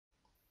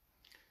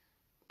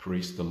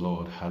Praise the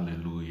Lord.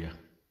 Hallelujah.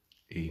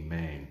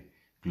 Amen.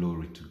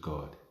 Glory to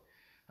God.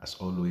 As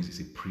always, it's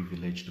a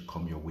privilege to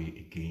come your way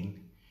again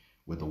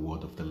with the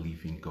word of the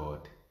living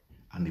God,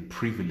 and a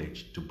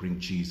privilege to bring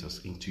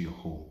Jesus into your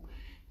home.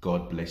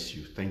 God bless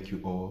you. Thank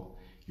you all.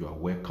 You are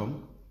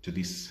welcome to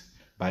this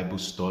Bible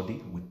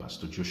study with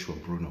Pastor Joshua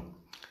Bruno.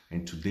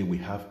 And today we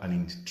have an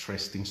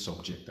interesting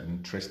subject, an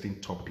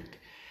interesting topic.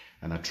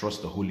 And I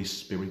trust the Holy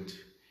Spirit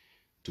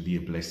to be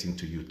a blessing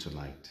to you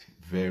tonight.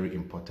 Very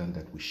important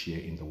that we share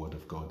in the Word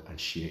of God and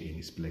share in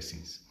His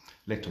blessings.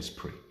 Let us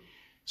pray.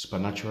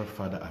 Supernatural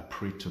Father, I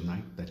pray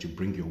tonight that you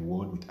bring your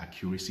word with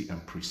accuracy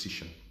and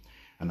precision.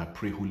 And I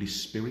pray, Holy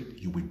Spirit,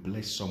 you will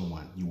bless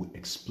someone. You will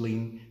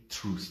explain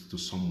truth to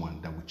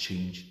someone that will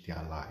change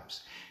their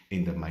lives.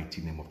 In the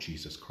mighty name of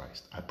Jesus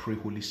Christ. I pray,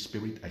 Holy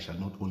Spirit, I shall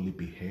not only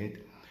be heard,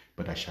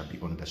 but I shall be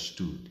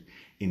understood.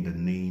 In the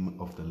name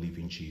of the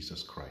living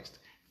Jesus Christ.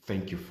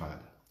 Thank you, Father.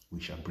 We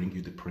shall bring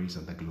you the praise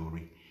and the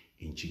glory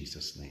in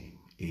Jesus' name.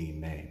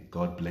 Amen.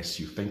 God bless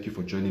you. Thank you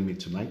for joining me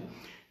tonight.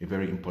 A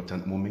very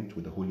important moment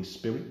with the Holy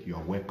Spirit. You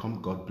are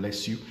welcome. God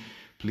bless you.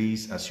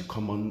 Please, as you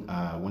come on,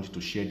 I want you to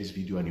share this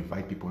video and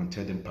invite people and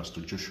tell them Pastor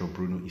Joshua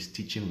Bruno is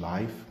teaching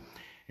live,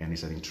 and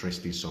it's an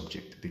interesting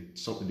subject.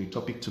 The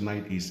topic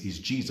tonight is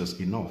Jesus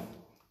enough?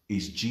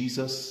 Is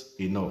Jesus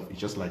enough? It's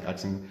just like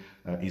asking,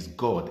 is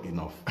God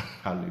enough?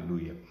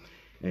 Hallelujah.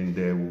 And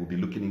we'll be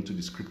looking into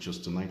the scriptures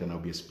tonight, and I'll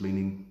be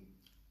explaining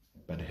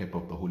by the help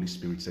of the Holy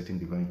Spirit certain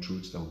divine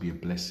truths that will be a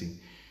blessing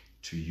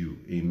to you.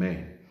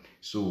 Amen.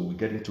 So we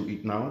get into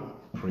it now.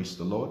 Praise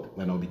the Lord.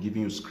 And I'll be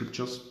giving you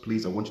scriptures.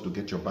 Please, I want you to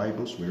get your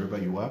Bibles wherever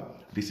you are.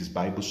 This is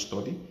Bible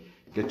study.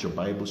 Get your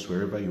Bibles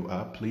wherever you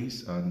are,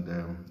 please. And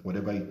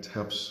whatever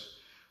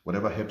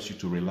helps you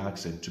to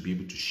relax and to be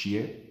able to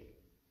share,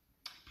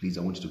 please,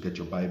 I want you to get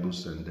your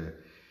Bibles, and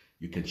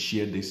you can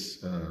share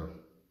this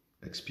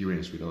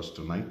experience with us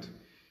tonight.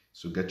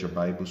 So get your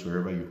Bibles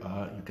wherever you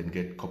are. You can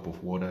get a cup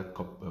of water,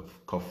 cup of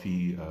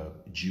coffee,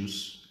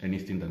 juice,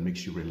 anything that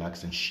makes you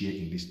relax and share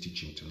in this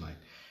teaching tonight.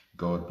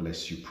 God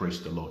bless you.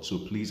 Praise the Lord. So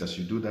please, as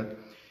you do that,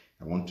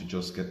 I want to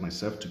just get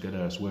myself together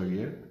as well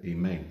here.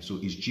 Amen. So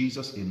is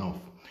Jesus enough?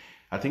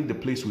 I think the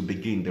place we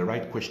begin, the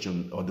right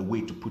question or the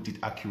way to put it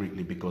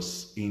accurately,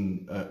 because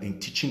in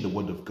teaching the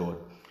Word of God,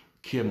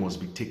 care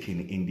must be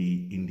taken in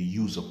the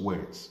use of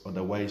words.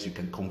 Otherwise, you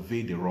can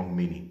convey the wrong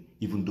meaning,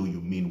 even though you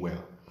mean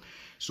well.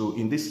 So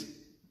in this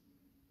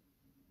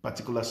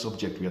particular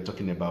subject we are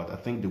talking about, I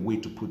think the way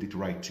to put it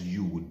right to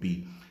you would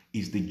be,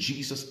 is the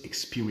Jesus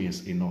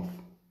experience enough?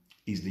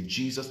 Is the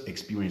Jesus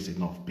experience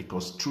enough?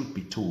 Because truth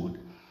be told,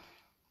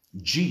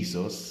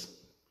 Jesus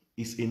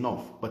is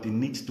enough, but it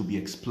needs to be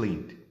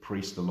explained.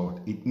 Praise the Lord.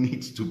 It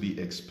needs to be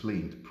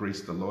explained.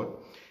 Praise the Lord.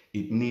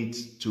 It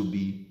needs to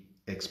be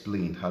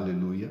explained.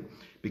 Hallelujah.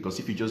 Because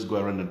if you just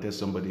go around and tell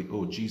somebody,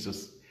 oh,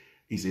 Jesus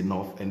is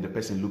enough, and the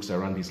person looks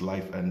around his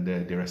life and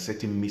there are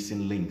certain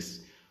missing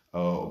links,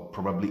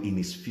 probably in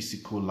his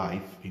physical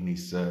life, in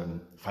his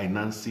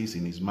finances,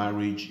 in his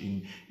marriage,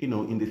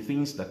 in the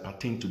things that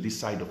pertain to this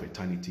side of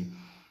eternity,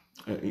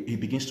 he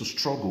begins to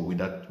struggle with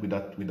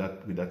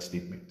that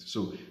statement.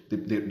 So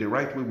the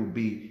right way would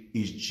be,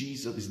 is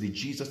the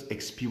Jesus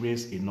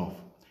experience enough?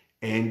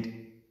 And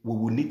we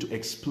will need to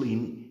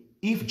explain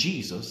if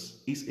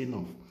Jesus is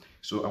enough.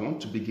 So I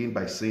want to begin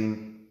by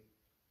saying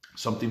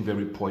something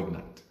very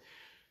poignant.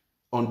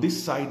 On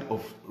this side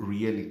of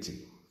reality,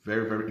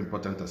 very, very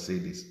important to say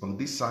this. On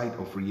this side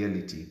of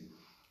reality,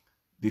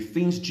 the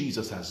things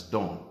Jesus has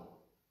done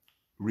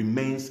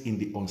remains in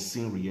the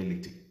unseen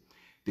reality.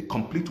 The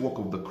complete work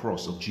of the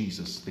cross of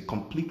Jesus, the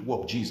complete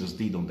work Jesus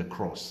did on the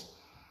cross,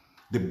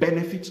 the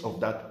benefits of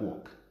that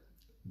work,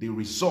 the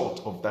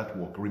result of that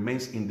work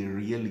remains in the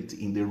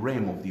reality, in the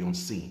realm of the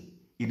unseen.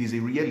 It is a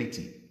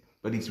reality,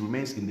 but it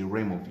remains in the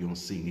realm of the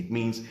unseen. It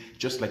means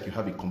just like you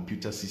have a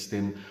computer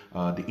system,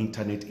 the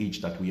internet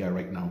age that we are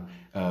right now,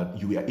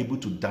 you are able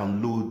to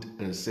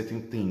download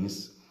certain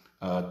things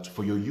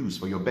for your use,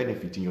 for your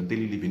benefit in your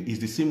daily living. It's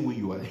the same way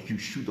you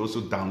should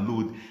also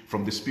download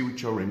from the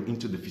spiritual realm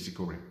into the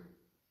physical realm.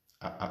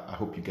 I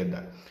hope you get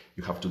that.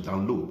 You have to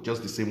download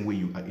just the same way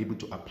you are able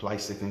to apply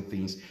certain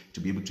things to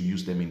be able to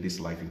use them in this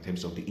life in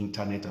terms of the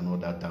internet and all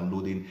that,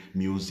 downloading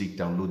music,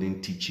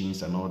 downloading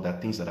teachings and all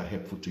that, things that are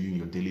helpful to you in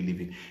your daily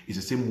living. It's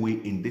the same way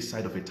in this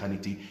side of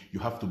eternity, you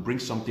have to bring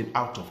something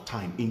out of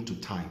time into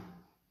time.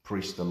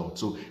 Praise the Lord.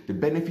 So the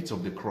benefits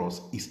of the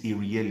cross is a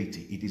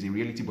reality. It is a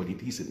reality, but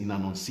it is in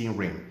an unseen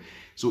realm.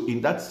 So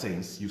in that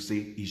sense, you say,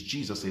 is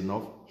Jesus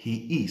enough?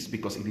 He is,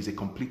 because it is a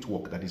complete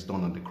work that is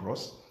done on the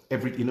cross.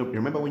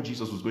 Remember when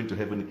Jesus was going to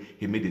heaven,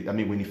 he made it. I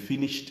mean, when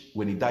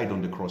he died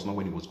on the cross, not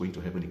when he was going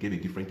to heaven, he gave a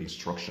different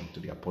instruction to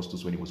the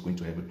apostles when he was going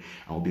to heaven.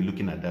 And we'll be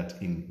looking at that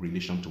in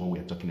relation to what we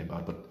are talking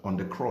about. But on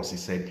the cross, he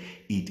said,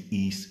 it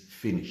is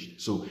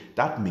finished. So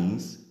that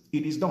means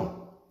it is done.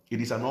 It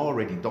is an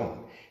already done.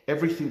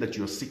 Everything that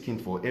you're seeking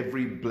for,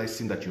 every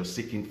blessing that you're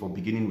seeking for,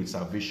 beginning with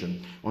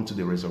salvation unto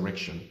the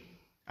resurrection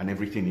and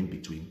everything in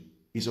between,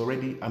 is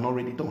already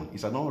done.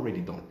 It's an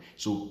already done.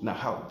 So now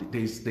how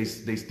there's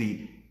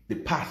the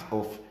path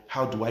of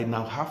How do I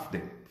now have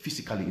them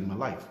physically in my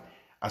life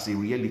as a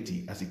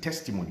reality, as a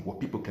testimony, what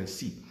people can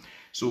see?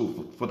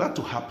 So for that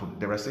to happen,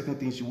 there are certain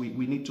things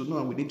we need to know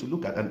and we need to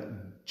look at.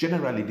 And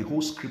generally, the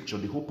whole scripture,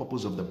 the whole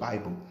purpose of the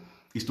Bible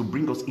is to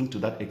bring us into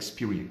that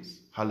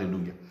experience.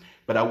 Hallelujah.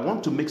 But I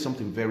want to make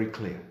something very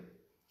clear.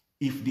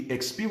 If the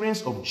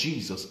experience of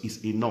Jesus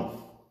is enough,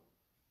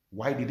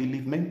 why did he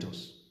leave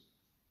mentors?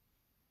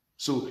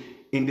 So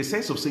in the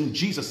sense of saying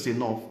Jesus is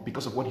enough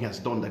because of what he has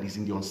done that is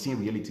in the unseen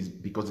realities,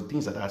 because the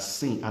things that are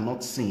seen are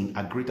not seen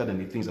are greater than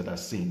the things that are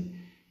seen.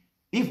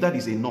 If that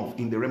is enough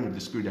in the realm of the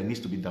spirit that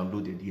needs to be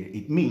downloaded here,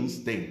 it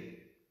means then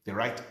the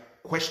right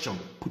question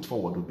put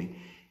forward would be,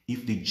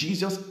 if the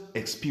Jesus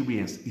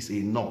experience is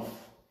enough,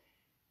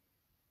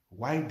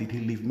 why did he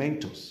leave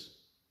mentors?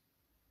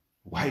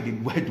 Why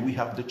do we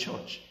have the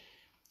church?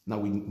 Now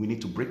we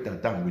need to break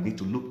that down. We need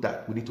to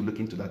look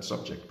into that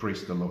subject.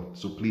 Praise the Lord.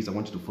 So please, I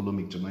want you to follow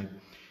me tonight.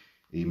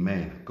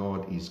 Amen.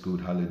 God is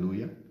good.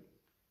 Hallelujah.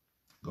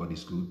 God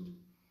is good.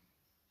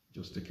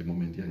 Just take a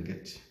moment here and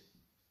get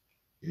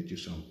you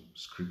some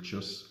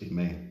scriptures.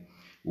 Amen.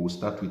 We will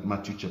start with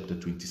Matthew chapter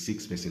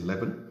 26, verse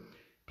 11.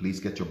 Please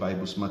get your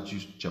Bibles. Matthew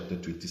chapter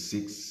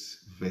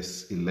 26,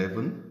 verse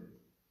 11.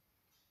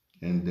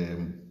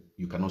 And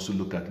you can also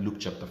look at Luke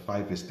chapter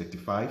 5, verse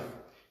 35.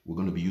 We're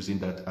going to be using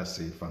that as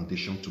a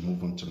foundation to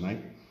move on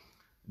tonight.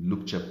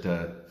 Luke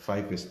chapter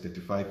 5, verse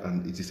 35.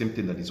 And it's the same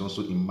thing that is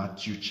also in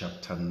Matthew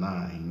chapter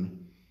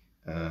 9,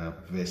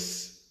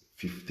 verse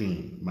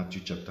 15.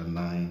 Matthew chapter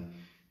 9,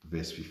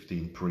 verse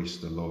 15. Praise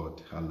the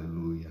Lord.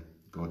 Hallelujah.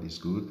 God is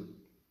good.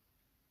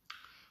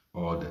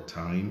 All the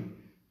time.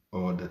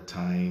 All the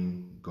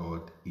time,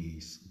 God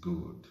is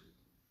good.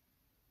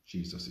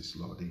 Jesus is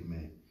Lord.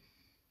 Amen.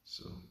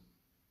 So,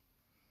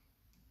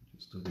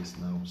 just do this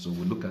now. So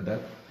we'll look at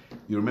that.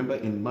 You remember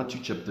in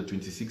Matthew chapter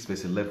 26,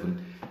 verse 11,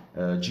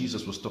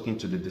 Jesus was talking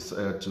to them.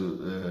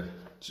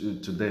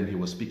 He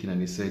was speaking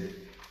and he said,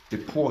 the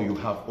poor you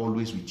have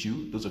always with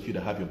you. Those of you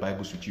that have your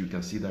Bibles with you, you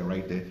can see that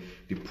right there.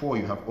 The poor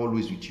you have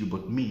always with you,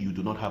 but me you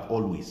do not have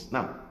always.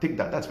 Now, take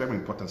that. That's a very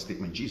important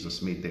statement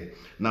Jesus made there.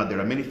 Now, there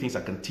are many things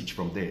I can teach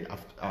from there.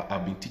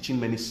 I've been teaching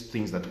many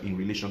things that in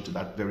relation to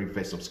that very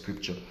verse of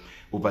scripture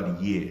over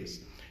the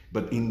years.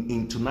 But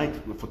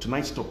for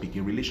tonight's topic,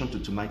 in relation to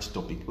tonight's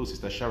topic, oh,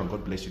 Sister Sharon,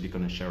 God bless you.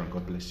 Deacon Sharon,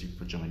 God bless you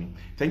for joining.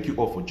 Thank you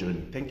all for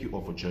joining. Thank you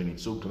all for joining.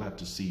 So glad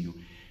to see you,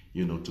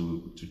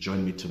 to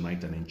join me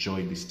tonight and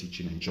enjoy this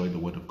teaching, enjoy the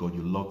word of God.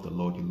 You love the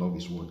Lord, you love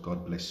his word.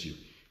 God bless you.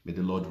 May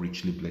the Lord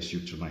richly bless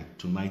you tonight.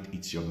 Tonight,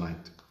 it's your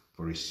night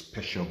for a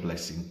special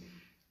blessing.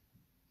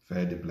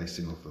 Fare the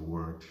blessing of the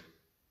word,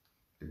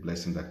 the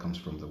blessing that comes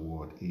from the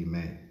word.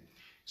 Amen.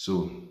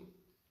 So,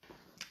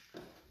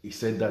 he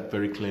said that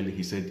very clearly.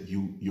 He said,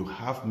 you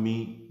have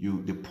me,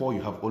 the poor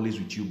you have always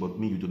with you, but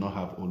me you do not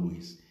have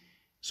always.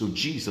 So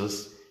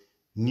Jesus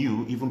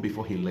knew even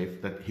before he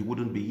left that he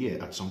wouldn't be here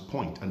at some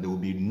point, and it will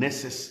be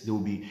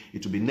necessary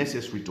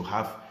to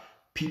have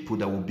people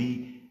that will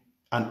be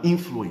an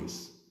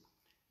influence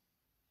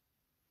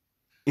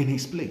in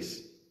his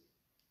place.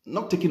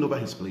 Not taking over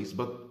his place,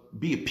 but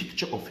be a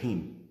picture of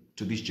him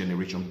to this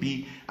generation,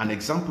 be an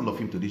example of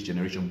him to this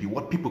generation, be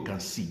what people can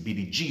see, be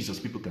the Jesus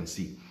people can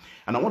see.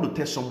 And I want to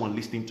tell someone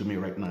listening to me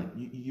right now,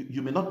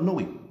 you may not know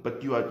it,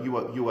 but you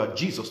are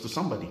Jesus to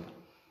somebody.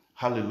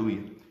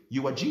 Hallelujah.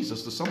 You are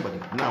Jesus to somebody.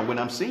 Now, when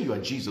I'm saying you are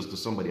Jesus to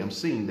somebody, I'm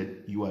saying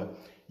that you are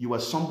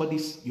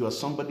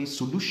somebody's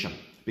solution,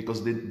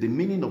 because the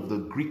meaning of the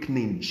Greek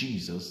name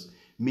Jesus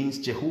means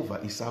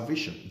Jehovah is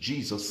salvation.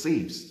 Jesus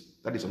saves.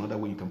 That is another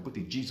way you can put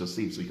it. Jesus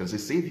saves. So you can say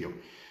Savior.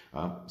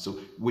 So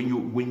when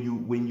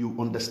you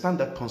understand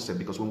that concept,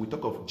 because when we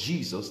talk of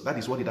Jesus, that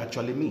is what it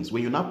actually means.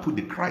 When you now put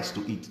the Christ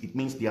to it, it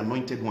means the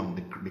anointed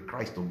one, the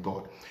Christ of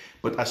God.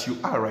 But as you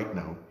are right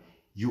now,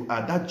 you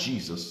are that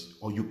Jesus,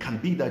 or you can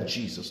be that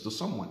Jesus to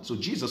someone. So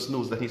Jesus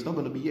knows that he's not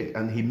going to be here,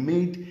 and he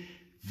made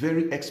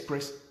very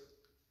express,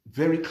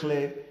 very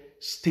clear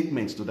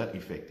statements to that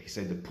effect. He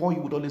said, the poor you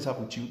would always have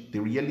with you. The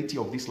reality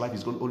of this life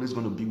is always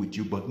going to be with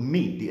you. But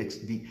me,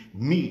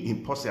 me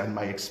in person and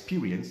my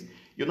experience,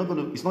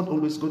 it's not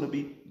always going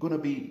to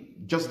be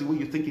just the way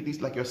you think it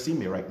is, like you're seeing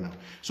me right now.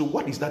 So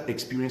what is that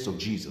experience of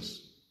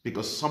Jesus?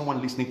 Because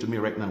someone listening to me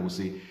right now will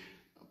say,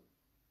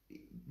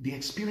 the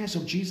experience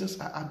of Jesus,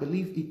 I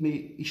believe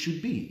it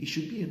should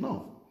be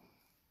enough.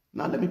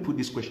 Now let me put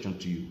this question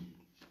to you.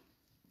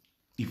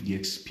 If the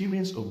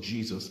experience of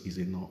Jesus is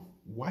enough,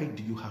 why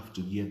do you have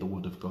to hear the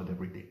word of God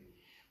every day?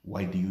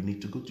 Why do you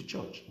need to go to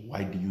church?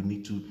 Why do you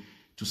need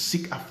to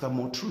seek after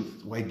more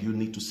truth? Why do you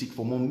need to seek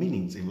for more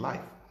meanings in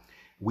life?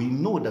 We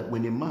know that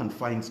when a man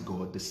finds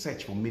God, the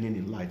search for meaning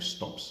in life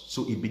stops.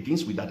 So it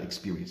begins with that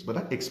experience. But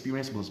that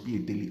experience must be a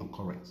daily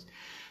occurrence.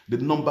 The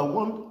number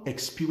one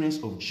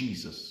experience of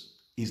Jesus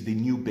is the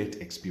new birth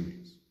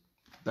experience.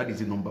 That is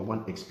the number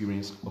one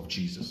experience of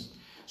Jesus.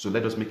 So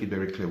let us make it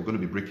very clear. We're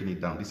going to be breaking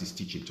it down. This is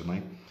teaching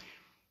tonight.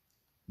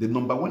 The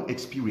number one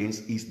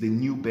experience is the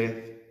new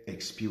birth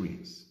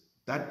experience.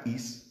 That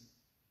is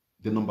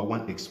the number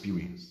one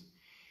experience.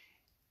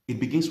 It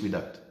begins with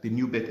that, the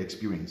new birth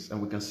experience.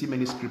 And we can see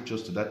many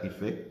scriptures to that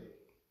effect.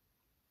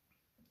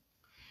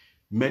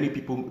 Many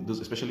people,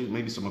 especially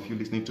maybe some of you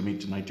listening to me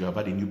tonight, you have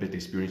had a new birth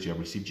experience. You have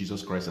received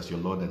Jesus Christ as your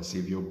Lord and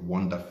Savior.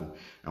 Wonderful.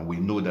 And we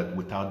know that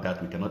without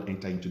that, we cannot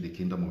enter into the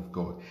kingdom of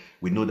God.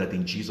 We know that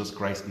in Jesus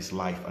Christ is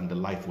life, and the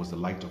life was the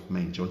light of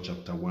men. John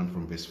chapter 1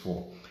 from verse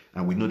 4.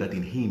 And we know that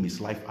in him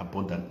is life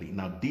abundantly.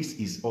 Now, this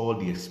is all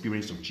the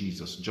experience of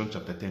Jesus. John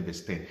chapter 10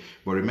 verse 10.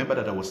 But remember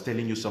that I was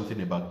telling you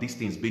something about these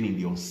things being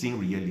in the unseen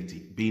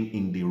reality, being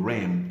in the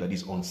realm that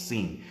is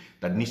unseen,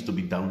 that needs to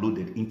be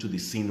downloaded into the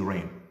seen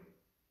realm.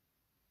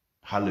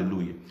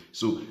 Hallelujah.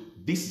 So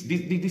this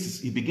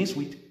is, it begins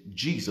with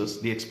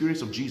Jesus, the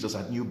experience of Jesus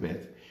at new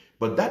birth.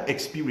 But that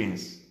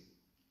experience,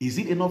 is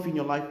it enough in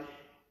your life?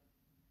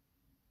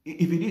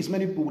 If it is,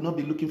 many people will not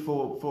be looking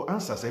for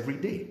answers every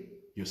day,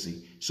 you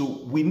see.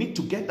 So we need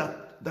to get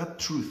that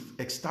truth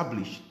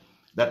established,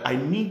 that I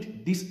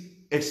need this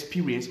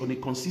experience on a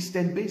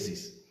consistent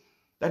basis.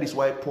 That is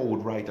why Paul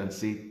would write and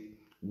say,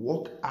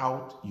 walk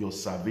out your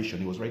salvation.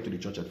 He was writing to the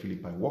church at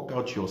Philippi. Walk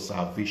out your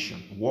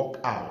salvation. Walk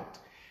out.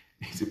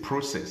 It's a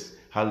process.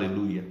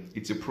 Hallelujah.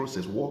 It's a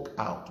process. Walk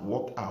out.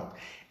 Walk out.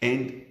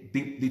 And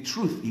the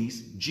truth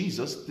is,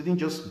 Jesus didn't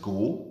just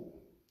go.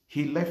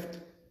 He left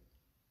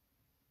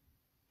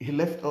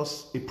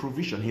us a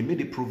provision. He made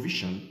a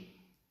provision,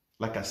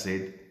 like I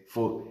said,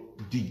 for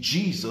the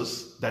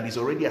Jesus that is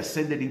already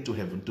ascended into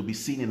heaven to be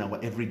seen in our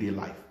everyday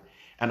life.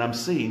 And I'm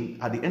saying,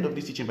 at the end of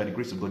this teaching, by the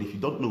grace of God, if you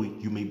don't know it,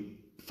 you may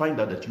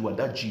find out that you are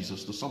that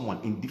Jesus to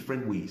someone in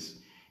different ways.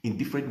 In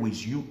different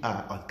ways, you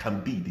are or can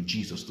be the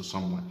Jesus to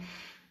someone.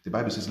 The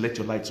Bible says, let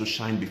your light so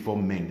shine before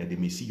men that they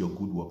may see your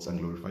good works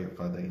and glorify your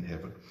Father in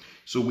heaven.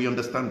 So we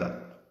understand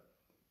that.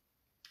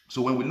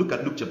 So when we look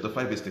at Luke chapter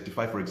 5 verse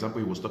 35, for example,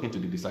 he was talking to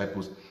the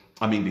disciples,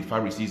 the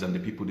Pharisees and the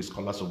people, the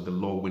scholars of the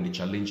law, when they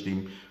challenged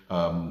him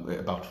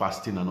about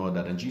fasting and all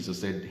that. And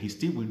Jesus said he's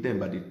still with them,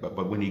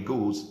 but when he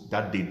goes,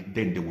 that day,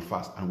 then they will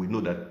fast. And we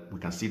know that, we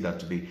can see that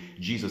today.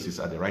 Jesus is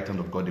at the right hand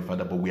of God the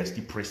Father, but we are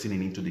still pressing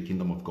into the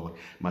kingdom of God.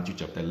 Matthew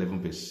chapter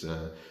 11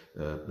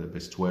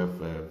 verse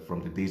 12,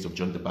 from the days of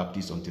John the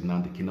Baptist until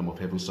now, the kingdom of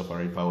heaven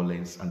suffereth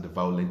violence, and the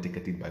violent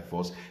taketh it by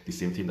force. The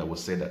same thing that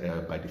was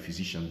said by the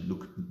physician,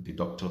 Luke, the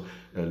doctor,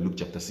 Luke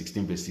chapter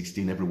 16 verse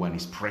 16. Everyone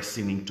is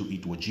pressing into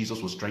it. What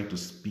Jesus was trying to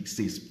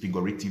say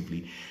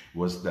figuratively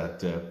was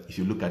that if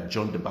you look at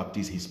John the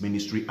Baptist, his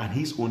ministry and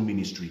his own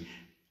ministry,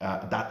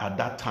 that at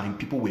that time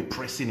people were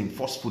pressing in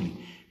forcefully.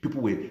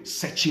 People were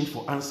searching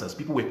for answers.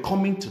 People were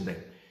coming to them.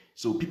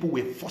 So people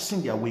were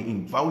forcing their way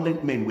in.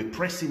 Violent men were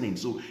pressing in.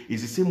 So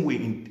it's the same way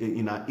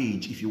in our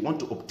age. If you want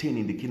to obtain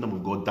in the kingdom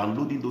of God,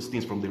 downloading those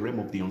things from the realm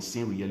of the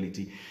unseen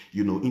reality,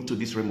 into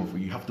this realm of,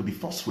 you have to be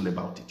forceful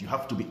about it. You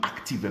have to be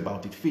active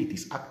about it. Faith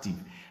is active.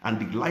 And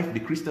the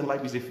Christian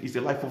life is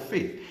a life of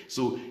faith.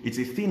 So it's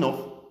a thing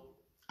of,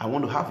 I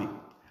want to have it.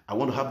 I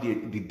want to have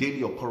the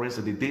daily occurrence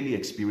and the daily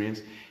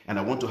experience, and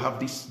I want to have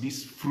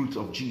this fruit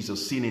of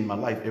Jesus seen in my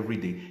life every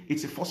day.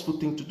 It's a forceful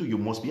thing to do. You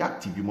must be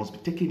active. You must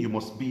be taking. You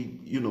must be,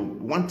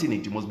 wanting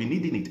it. You must be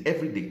needing it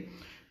every day.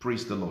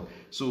 Praise the Lord.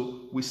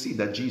 So we see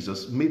that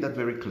Jesus made that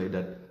very clear,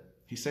 that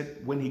he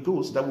said when he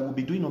goes, that we will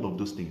be doing all of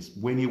those things.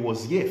 When he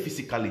was here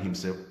physically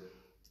himself,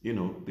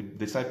 the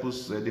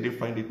disciples didn't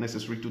find it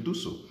necessary to do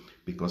so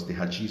because they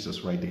had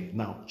Jesus right there.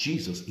 Now,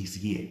 Jesus is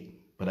here,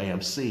 but I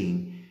am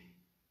saying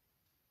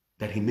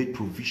that he made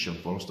provision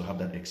for us to have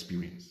that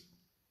experience.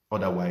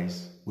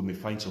 Otherwise, we may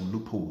find some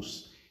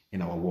loopholes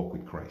in our walk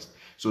with Christ.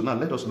 So now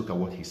let us look at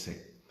what he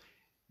said.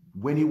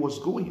 When he was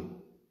going,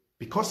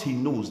 because he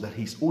knows that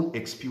his own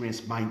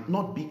experience might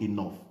not be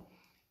enough,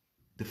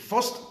 the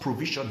first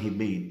provision he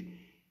made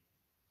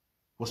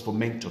was for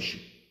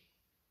mentorship.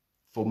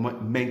 For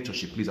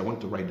mentorship, please, I want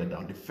to write that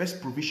down. The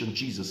first provision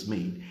Jesus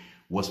made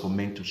was for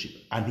mentorship.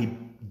 And he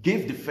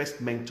gave the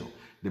first mentor,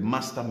 the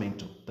master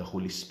mentor, the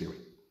Holy Spirit.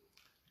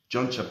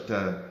 John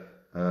chapter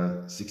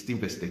 16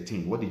 verse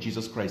 13. What did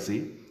Jesus Christ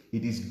say?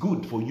 It is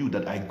good for you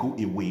that I go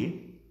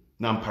away.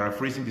 Now I'm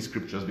paraphrasing the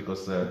scriptures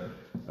because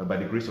by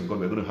the grace of God,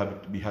 we're going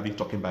to be having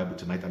Talking Bible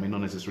tonight. I mean,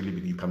 not necessarily,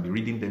 but you can be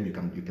reading them. You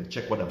can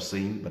check what I'm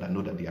saying, but I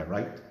know that they are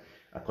right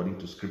according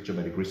to scripture.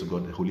 By the grace of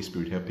God, the Holy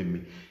Spirit helping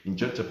me. In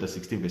John chapter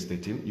 16 verse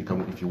 13, you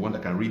can, if you want, I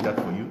can read that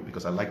for you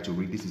because I like to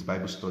read. This is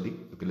Bible study.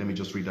 Okay, let me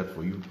just read that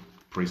for you.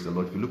 Praise the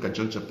Lord. If you look at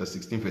John chapter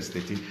 16 verse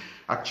 13,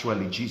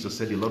 actually Jesus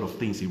said a lot of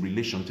things in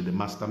relation to the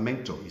master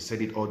mentor. He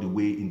said it all the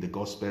way in the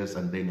Gospels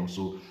and then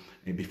also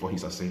before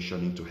his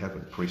ascension into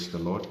heaven. Praise the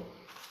Lord.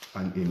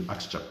 And in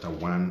Acts chapter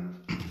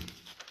 1,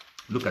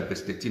 look at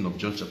verse 13 of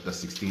John chapter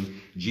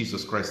 16.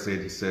 Jesus Christ said,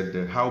 he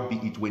said,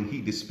 howbeit when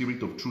he, the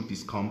Spirit of truth,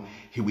 is come,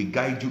 he will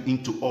guide you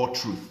into all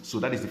truth.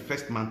 So that is the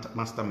first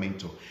master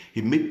mentor.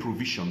 He made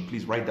provision.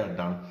 Please write that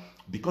down.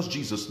 Because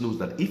Jesus knows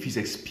that if his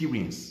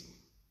experience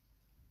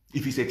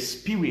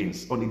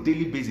on a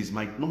daily basis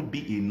might not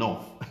be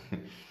enough,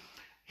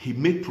 he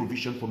made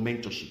provision for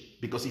mentorship.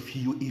 Because if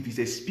his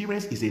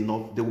experience is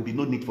enough, there will be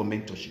no need for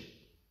mentorship.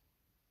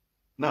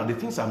 Now, the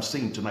things I'm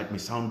saying tonight may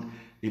sound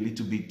a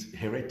little bit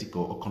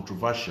heretical or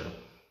controversial,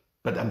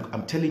 but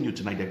I'm telling you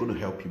tonight they're going to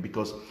help you,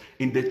 because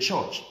in the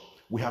church,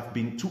 we have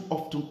been too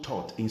often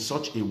taught in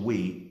such a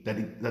way that,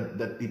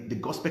 the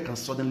gospel can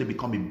suddenly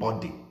become a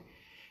burden,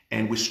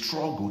 and we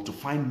struggle to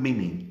find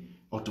meaning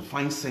or to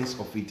find sense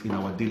of it in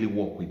our daily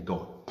walk with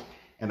God.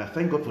 And I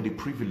thank God for the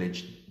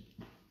privilege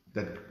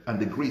and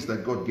the grace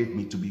that God gave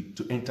me to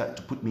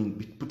put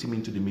him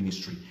into the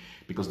ministry,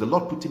 because the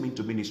Lord put him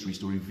into ministry is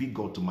to reveal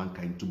God to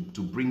mankind,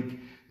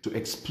 to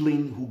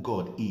explain who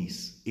God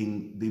is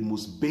in the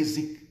most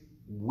basic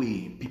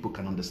way people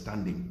can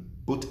understand him,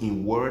 both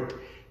in word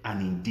and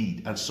in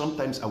deed. And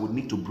sometimes I would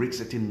need to break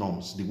certain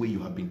norms, the way you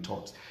have been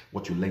taught,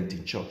 what you learned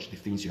in church, the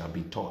things you have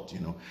been taught.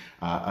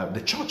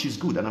 The church is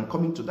good, and I'm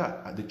coming to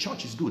that. The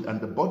church is good, and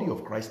the body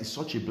of Christ is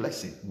such a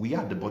blessing. We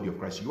are the body of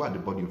Christ. You are the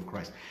body of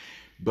Christ.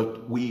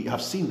 But we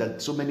have seen that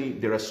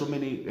there are so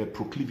many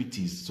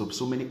proclivities,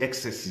 so many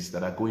excesses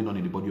that are going on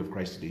in the body of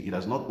Christ today.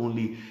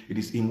 It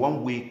is in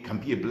one way can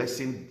be a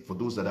blessing for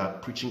those that are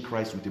preaching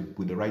Christ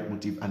with the right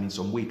motive, and in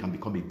some way it can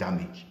become a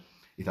damage.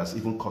 It has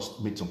even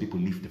made some people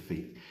leave the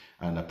faith.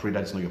 And I pray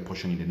that's not your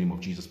portion in the name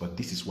of Jesus. But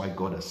this is why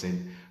God has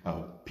sent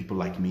people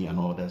like me and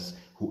others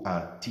who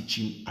are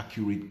teaching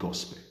accurate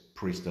gospel.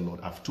 Praise the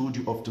Lord. I've told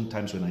you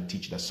oftentimes when I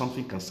teach that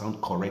something can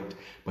sound correct,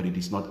 but it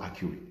is not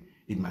accurate.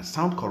 It might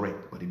sound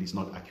correct, but it is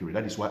not accurate.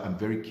 That is why I'm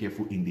very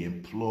careful in the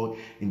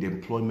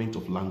employment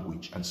of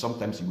language. And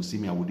sometimes you will see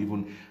me, I would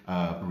even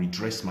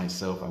redress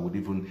myself. I would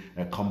even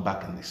come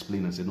back and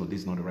explain and say, no,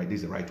 this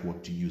is the right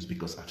word to use,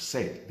 because I've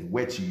said the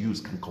words you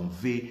use can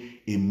convey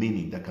a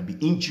meaning that can be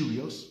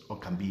injurious or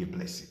can be a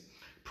blessing.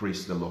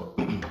 Praise the Lord.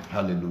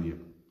 Hallelujah.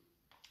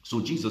 So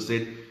Jesus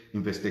said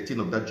in verse 13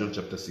 of that John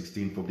chapter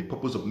 16, for the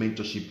purpose of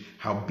mentorship,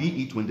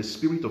 howbeit when the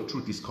Spirit of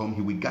truth is come,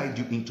 he will guide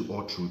you into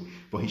all truth.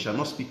 For he shall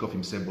not speak of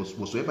himself, but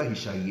whatsoever he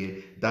shall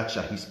hear, that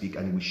shall he speak,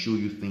 and he will show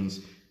you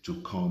things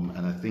to come.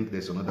 And I think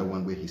there's another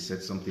one where he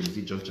said something. Is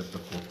it John chapter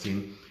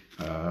 14?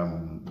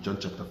 John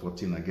chapter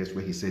 14, I guess,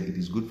 where he said, it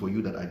is good for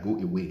you that I go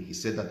away. He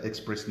said that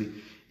expressly.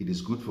 It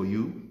is good for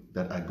you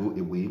that I go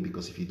away,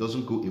 because if he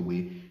doesn't go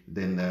away,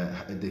 then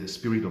the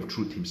Spirit of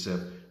truth himself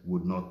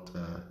would not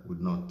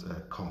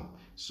come.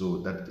 So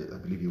that, I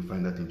believe you'll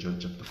find that in John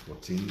chapter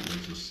 14.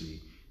 Let's just see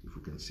if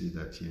we can see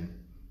that here.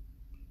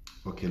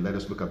 Okay, let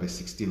us look at verse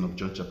 16 of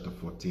John chapter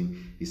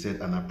 14. He said,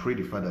 and I pray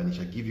the Father, and he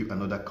shall give you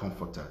another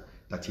comforter,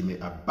 that he may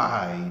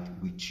abide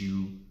with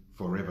you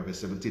forever.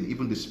 Verse 17,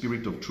 even the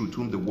Spirit of truth,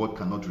 whom the world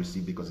cannot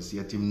receive, because he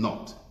seeth him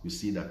not. You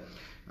see that?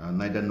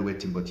 Neither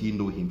knoweth him, but ye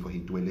know him, for he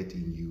dwelleth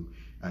in you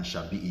and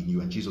shall be in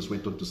you. And Jesus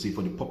went on to say,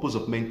 for the purpose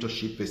of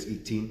mentorship, verse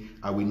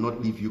 18, I will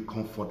not leave you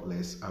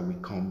comfortless, I will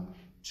come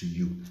to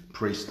you.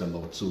 Praise the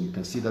Lord. So you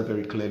can see that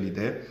very clearly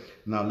there.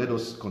 Now let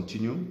us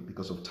continue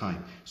because of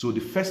time. So the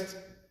first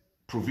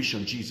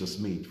provision Jesus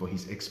made for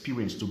his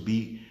experience to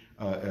be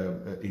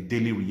a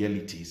daily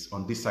realities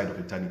on this side of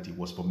eternity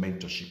was for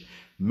mentorship.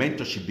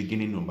 Mentorship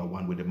beginning number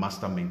one with the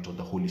master mentor,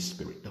 the Holy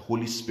Spirit. The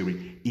Holy Spirit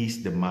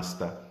is the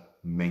master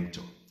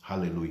mentor.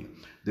 Hallelujah.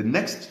 The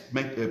next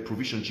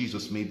provision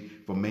Jesus made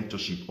for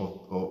mentorship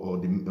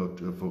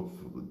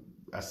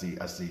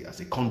as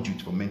a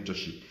conduit for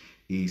mentorship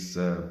is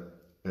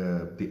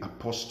the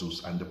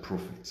apostles and the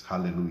prophets.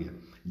 Hallelujah.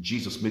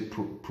 Jesus made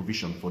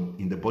provision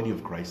in the body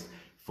of Christ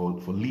for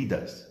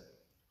leaders.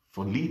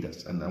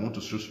 And I want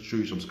to show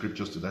you some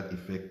scriptures to that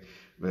effect.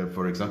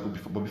 For example,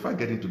 before I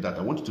get into that,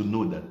 I want you to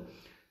know that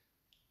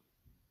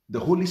the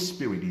Holy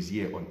Spirit is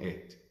here on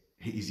earth.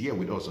 He is here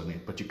with us on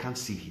earth, but you can't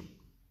see him.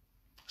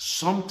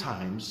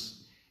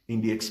 Sometimes in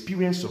the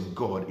experience of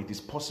God, it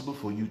is possible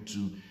for you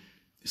to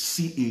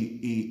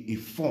see a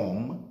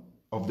form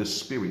of the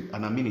Spirit,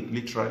 and I mean it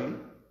literally.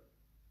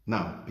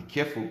 Now, be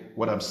careful.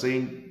 What I'm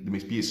saying, there may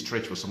be a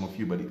stretch for some of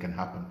you, but it can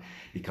happen.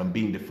 It can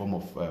be in the form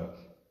of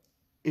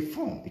a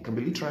form. It can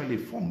be literally a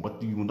form, but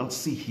you will not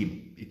see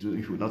him.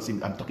 You will not see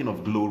him. I'm talking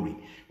of glory.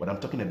 What I'm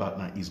talking about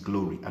now is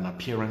glory, an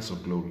appearance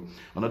of glory.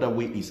 Another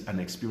way is an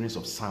experience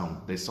of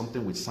sound. There's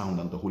something with sound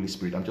and the Holy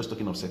Spirit. I'm just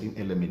talking of certain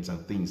elements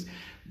and things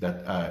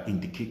that are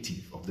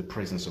indicative of the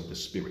presence of the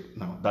Spirit.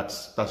 Now,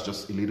 that's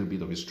just a little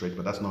bit of a stretch,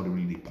 but that's not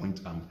really the point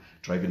I'm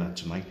driving at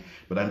tonight.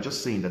 But I'm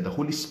just saying that the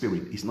Holy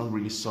Spirit is not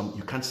really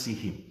you can't see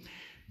him.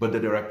 But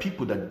that there are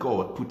people that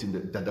God put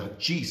that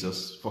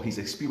Jesus, for his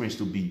experience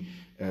to be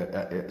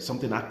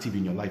something active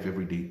in your life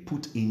every day,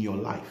 put in your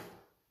life.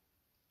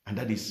 And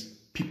that is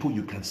people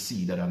you can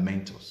see that are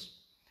mentors.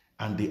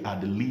 And they are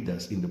the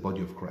leaders in the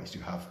body of Christ.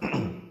 You have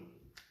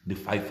the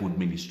fivefold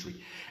ministry.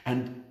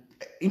 And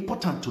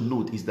important to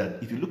note is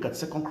that if you look at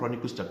 2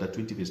 Chronicles chapter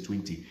 20 verse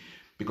 20,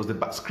 because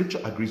the scripture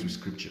agrees with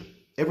scripture.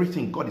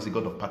 Everything, God is a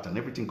God of pattern.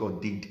 Everything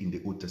God did in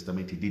the Old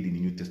Testament, he did in the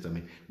New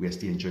Testament. We are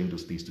still enjoying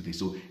those days today.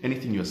 So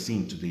anything you're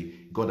seeing today,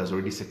 God has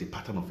already set a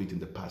pattern of it in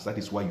the past. That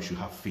is why you should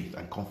have faith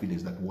and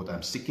confidence that what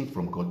I'm seeking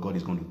from God, God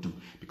is going to do,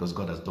 because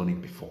God has done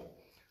it before.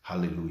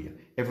 Hallelujah.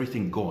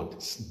 Everything God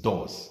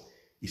does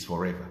is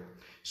forever.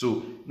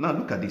 So now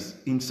look at this.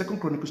 In 2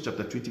 Chronicles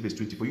chapter 20 verse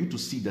 20, for you to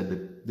see that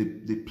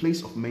the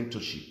place of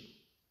mentorship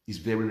is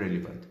very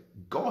relevant.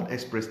 God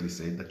expressly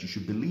said that you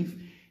should believe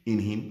in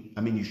him.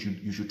 I mean,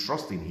 you should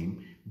trust in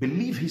him.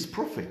 Believe his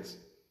prophets.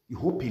 You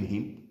hope in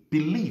him.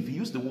 Believe. He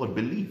used the word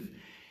believe.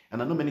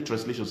 And I know many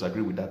translations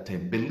agree with that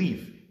term.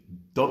 Believe.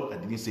 I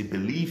didn't say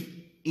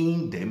believe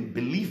in them,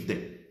 believe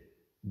them.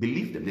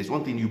 Believe them. There's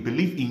one thing, you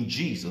believe in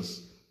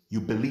Jesus,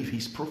 you believe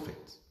his prophet.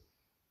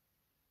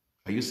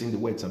 Are you seeing the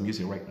words I'm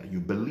using right now? You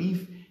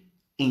believe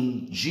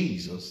in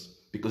Jesus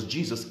because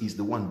Jesus is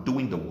the one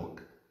doing the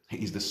work. He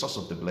is the source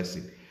of the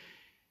blessing.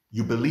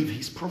 You believe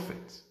his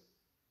prophet.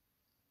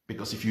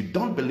 Because if you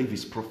don't believe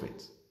his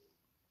prophet,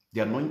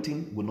 the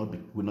anointing will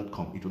not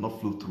come. It will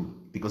not flow through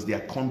because they are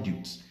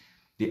conduits.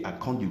 They are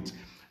conduits.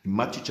 In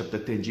Matthew chapter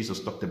 10,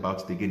 Jesus talked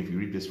about it again. If you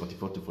read verse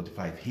 44 to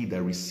 45, he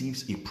that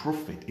receives a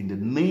prophet in the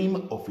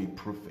name of a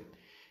prophet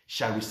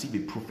shall receive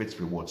a prophet's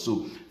reward.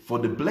 So for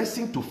the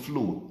blessing to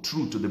flow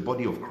through to the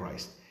body of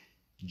Christ,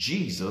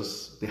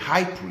 Jesus, the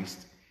high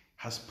priest,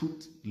 has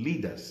put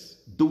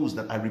leaders, those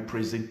that are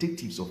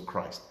representatives of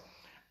Christ.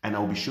 And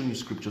I'll be showing you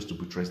scriptures to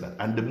buttress that.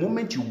 And the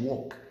moment you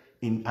walk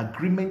in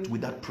agreement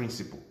with that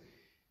principle,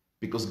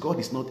 because God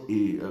is not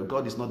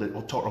an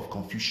author of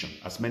confusion,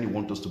 as many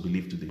want us to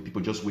believe today.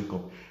 People just wake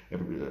up,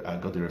 I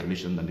got the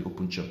revelation and they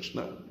open church.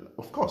 No,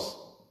 of course,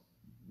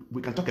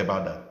 we can talk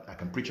about that. I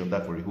can preach on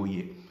that for a whole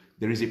year.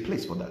 There is a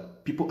place for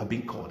that. People are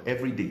being called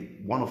every day.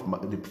 One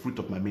of the fruit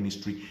of my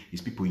ministry is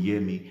people hear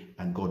me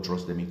and God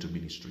draws them into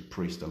ministry.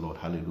 Praise the Lord.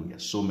 Hallelujah.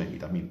 So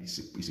many. I mean,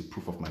 it's a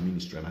proof of my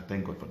ministry and I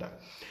thank God for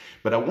that.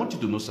 But I want you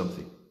to know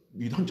something.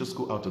 You don't just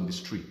go out on the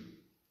street.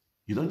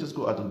 You don't just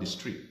go out on the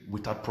street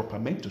without proper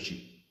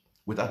mentorship,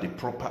 without a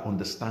proper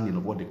understanding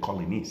of what the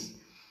calling is.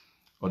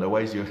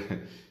 Otherwise, you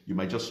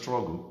might just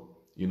struggle.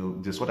 You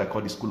know, this is what I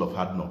call the school of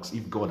hard knocks.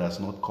 If God has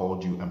not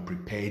called you and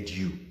prepared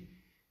you,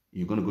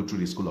 you're going to go through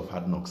the school of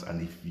hard knocks.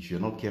 And if you're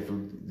not careful,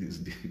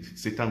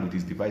 Satan with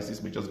his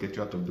devices may just get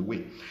you out of the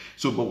way.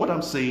 So, but what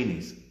I'm saying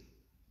is,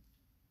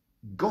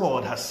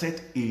 God has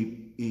set a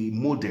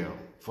model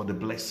for the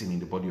blessing in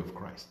the body of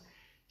Christ.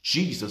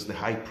 Jesus, the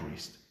high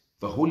priest,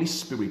 the Holy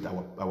Spirit,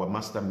 our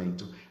master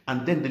mentor,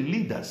 and then the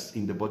leaders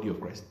in the body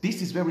of Christ.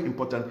 This is very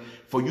important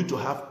for you to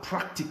have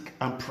practical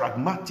and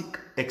pragmatic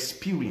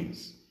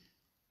experience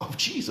of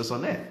Jesus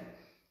on earth.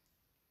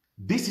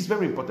 This is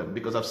very important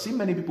because I've seen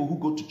many people who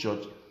go to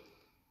church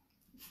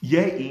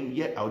year in,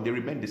 year out, they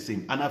remain the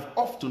same. And I've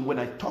often, when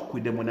I talk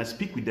with them, when I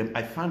speak with them,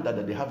 I find out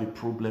that they have a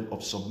problem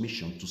of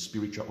submission to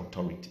spiritual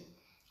authority.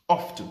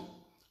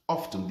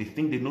 Often, they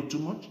think they know too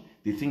much.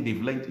 They think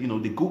they've learned,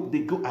 they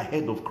go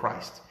ahead of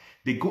Christ.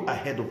 They go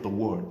ahead of the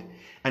word.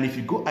 And if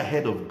you go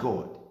ahead of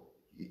God,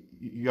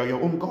 you are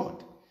your own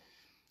God.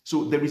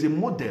 So there is a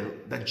model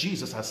that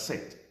Jesus has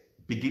set,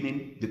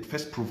 beginning the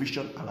first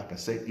provision, like I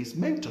said, is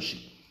mentorship.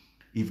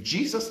 If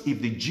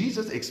the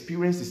Jesus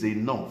experience is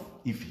enough,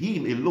 if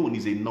he alone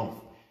is enough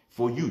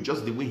for you,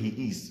 just the way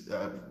he is,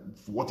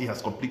 what he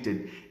has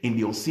completed in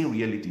the unseen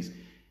realities,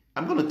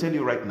 I'm going to tell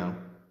you right now,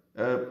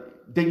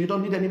 then you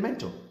don't need any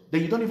mentor.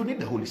 Then you don't even need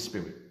the Holy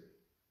Spirit.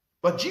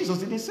 But Jesus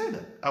didn't say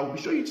that. I will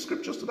be showing you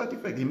scriptures to that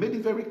effect. He made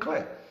it very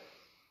clear.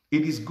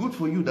 It is good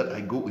for you that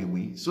I go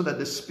away, so that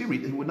the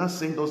Spirit, he will not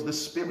send us the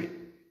Spirit.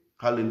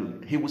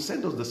 Hallelujah. He will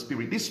send us the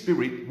Spirit. This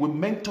Spirit will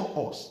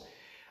mentor us.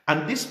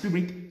 And this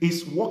Spirit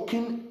is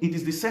working. It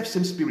is the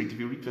self-same Spirit. If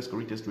you read 1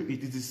 Corinthians 3,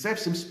 it is the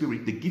self-same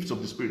Spirit, the gifts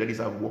of the Spirit that is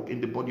at work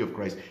in the body of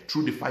Christ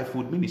through the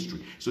fivefold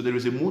ministry. So there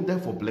is a model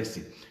for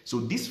blessing.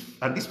 So this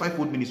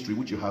fivefold ministry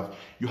which you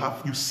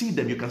see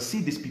them, you can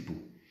see these people.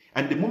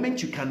 And the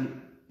moment you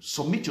can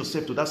submit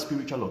yourself to that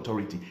spiritual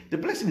authority, the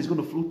blessing is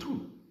going to flow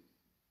through.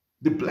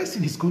 The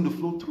blessing is going to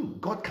flow through.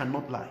 God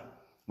cannot lie.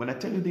 When I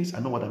tell you this, I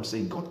know what I'm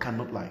saying. God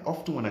cannot lie.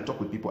 Often when I talk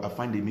with people, I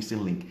find a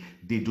missing link.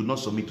 They do not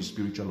submit to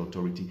spiritual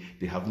authority.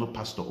 They have no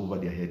pastor over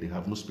their head. They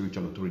have no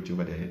spiritual authority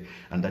over their head.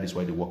 And that is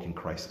why they walk in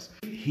crisis.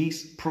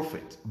 His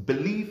prophet.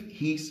 Believe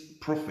his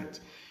prophet.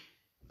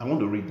 I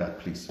want to read that,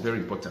 please. Very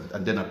important.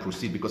 And then I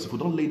proceed. Because if we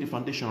don't lay the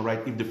foundation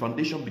right, if the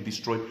foundation be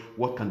destroyed,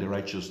 what can the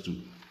righteous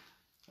do?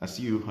 I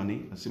see you,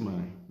 honey. I see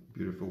my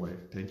beautiful wife.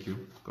 Thank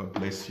you. God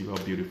bless you. All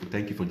beautiful.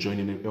 Thank you for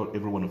joining.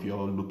 Every one of you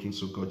all looking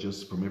so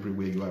gorgeous from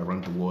everywhere you are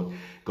around the world.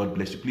 God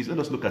bless you. Please let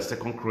us look at 2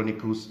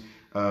 Chronicles.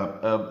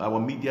 Our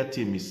media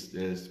team is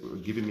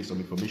giving me some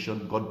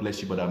information. God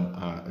bless you. But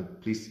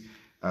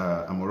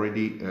I'm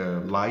already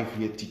live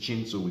here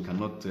teaching, so we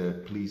cannot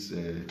please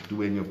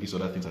do any of these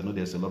other things. I know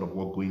there's a lot of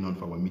work going on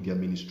for our media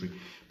ministry,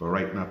 but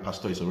right now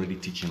Pastor is already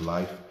teaching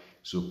live.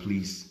 So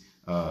please.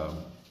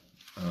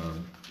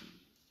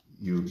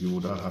 You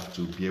would have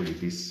to bear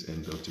with this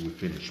and until we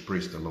finish.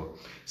 Praise the Lord.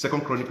 2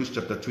 Chronicles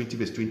chapter 20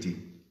 verse 20.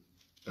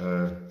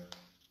 1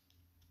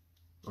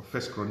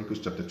 Chronicles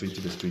chapter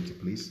 20 verse 20,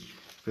 please.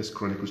 1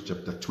 Chronicles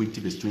chapter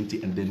 20 verse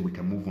 20, and then we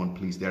can move on,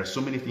 please. There are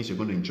so many things you're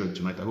going to enjoy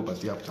tonight. I hope I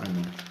still have time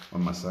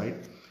on my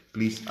side.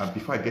 Please,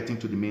 before I get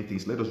into the main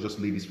things, let us just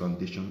lay this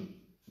foundation.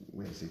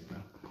 Where is it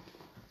now?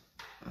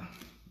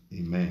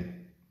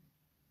 Amen.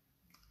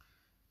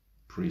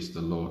 Praise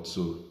the Lord.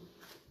 So,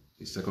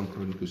 2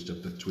 Chronicles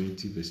chapter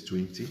 20 verse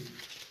 20.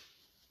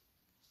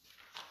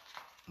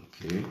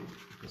 Okay,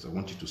 because I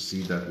want you to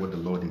see that what the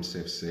Lord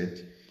himself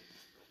said.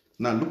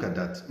 Now look at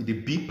that, the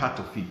B part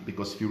of it,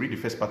 because if you read the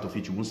first part of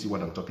it, you won't see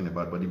what I'm talking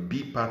about. But the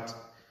B part,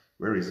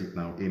 where is it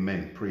now?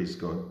 Amen. Praise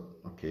God.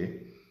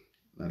 Okay.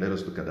 Now let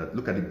us look at that.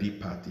 Look at the B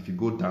part. If you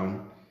go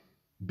down,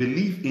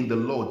 believe in the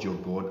Lord your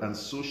God, and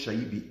so shall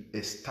ye be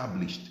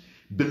established.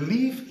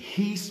 Believe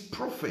his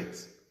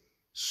prophets,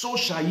 so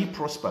shall ye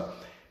prosper.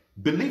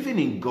 Believing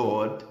in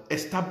God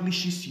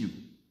establishes you.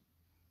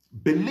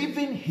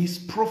 Believing his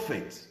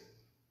prophets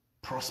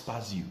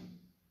prospers you.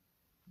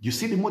 You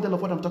see the model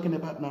of what I'm talking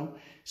about now?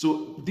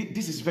 So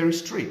this is very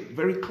straight,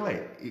 very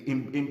clear,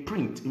 in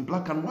print, in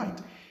black and white.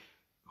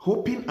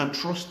 Hoping and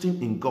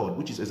trusting in God,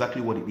 which is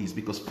exactly what it is,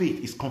 because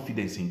faith is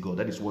confidence in God.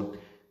 That is what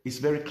is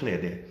very clear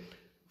there.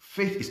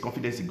 Faith is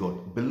confidence in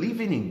God.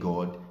 Believing in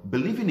God,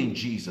 believing in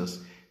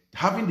Jesus,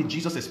 having the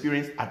Jesus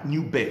experience at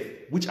new birth,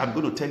 which I'm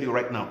going to tell you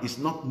right now, is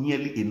not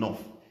nearly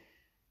enough.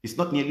 It's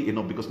not nearly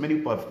enough, because many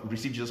people have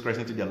received Jesus Christ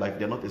into their life.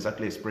 They're not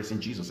exactly expressing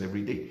Jesus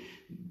every day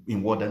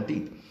in word and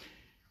deed,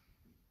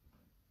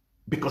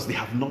 because they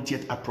have not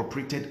yet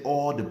appropriated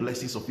all the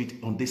blessings of it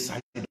on this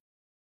side.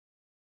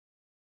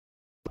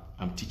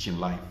 I'm teaching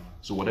live.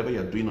 So whatever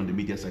you're doing on the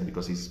media side,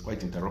 because it's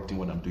quite interrupting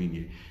what I'm doing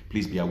here,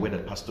 please be aware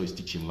that Pastor is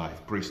teaching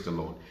live. Praise the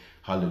Lord.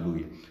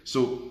 Hallelujah.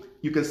 So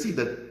you can see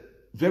that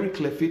very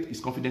clear faith is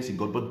confidence in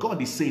God. But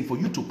God is saying for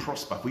you to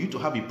prosper, for you to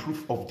have a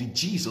proof of the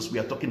Jesus we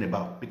are talking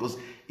about, because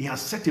he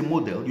has set a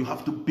model, you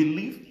have to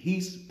believe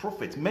his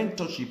prophets.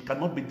 Mentorship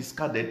cannot be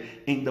discarded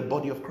in the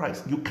body of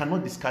Christ. You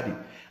cannot discard it.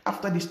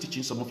 After this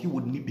teaching, some of you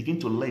would begin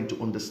to learn to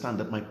understand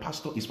that my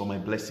pastor is for my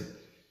blessing.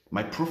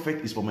 My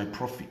prophet is for my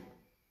profit.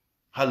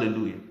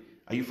 Hallelujah.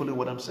 Are you following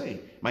what I'm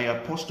saying? My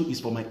apostle is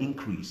for my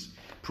increase.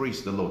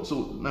 Praise the Lord.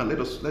 So now let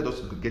us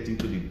get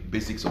into the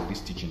basics of this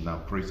teaching now.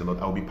 Praise the Lord.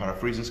 I'll be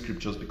paraphrasing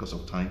scriptures because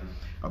of time.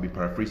 I'll be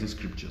paraphrasing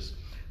scriptures.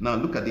 Now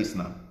look at this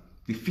now.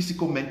 The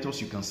physical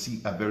mentors you can see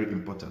are very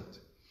important.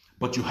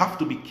 But you have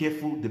to be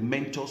careful the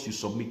mentors you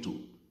submit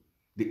to.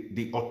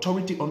 The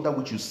authority under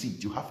which you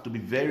sit, you have to be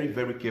very,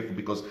 very careful,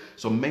 because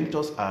some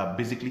mentors are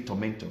basically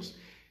tormentors.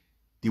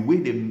 The way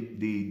they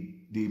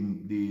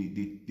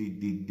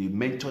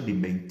mentor the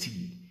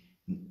mentee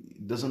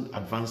doesn't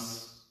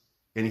advance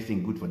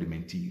anything good for the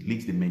mentee. It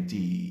leads the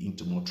mentee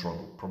into more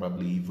trouble,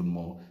 probably even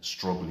more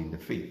struggle in the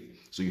faith.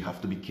 So you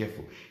have to be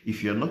careful.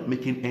 If you're not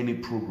making any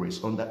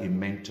progress under a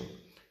mentor,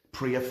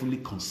 prayerfully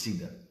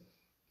consider,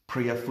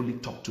 prayerfully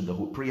talk to the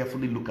whole,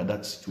 prayerfully look at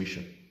that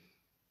situation.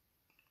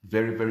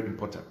 Very, very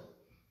important.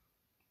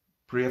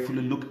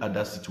 Prayerfully look at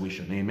that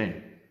situation.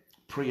 Amen.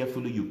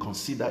 Prayerfully you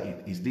consider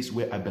it. Is this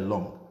where I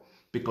belong?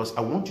 Because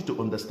I want you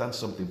to understand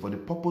something. For the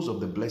purpose of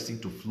the blessing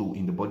to flow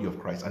in the body of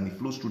Christ, and it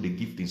flows through the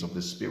giftings of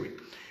the Spirit,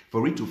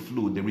 for it to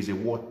flow, there is a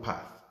word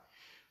path.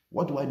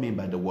 What do I mean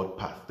by the word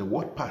path? The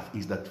word path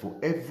is that for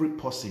every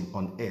person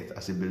on earth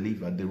as a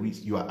believer,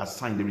 you are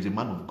assigned, there is a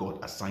man of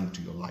God assigned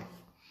to your life.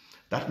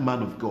 That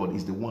man of God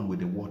is the one with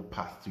the word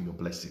path to your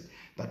blessing.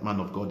 That man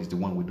of God is the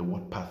one with the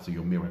word path to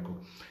your miracle.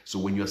 So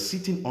when you're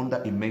sitting under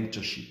a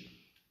mentorship,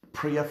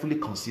 prayerfully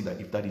consider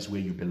if that is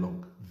where you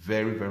belong.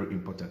 Very, very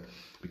important.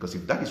 Because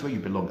if that is where you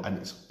belong, and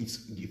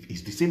it's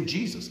the same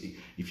Jesus,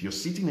 if you're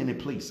sitting in a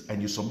place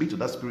and you submit to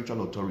that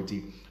spiritual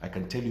authority, I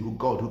can tell you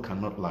God who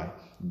cannot lie,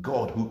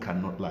 God who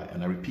cannot lie,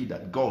 and I repeat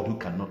that, God who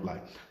cannot lie,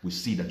 will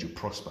see that you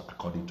prosper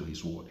according to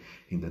his word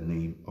in the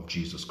name of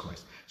Jesus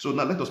Christ. So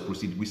now let us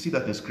proceed. We see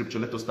that in scripture.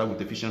 Let us start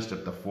with Ephesians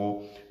chapter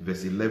 4,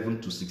 verse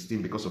 11 to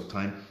 16 because of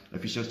time.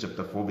 Ephesians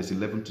chapter 4, verse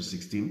 11 to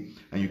 16.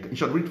 And you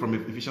should read from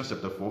Ephesians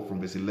chapter 4 from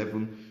verse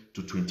 11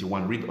 to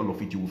 21. Read all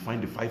of it. You will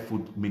find the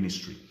fivefold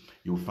ministry.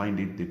 You will find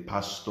it, the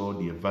pastor,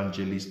 the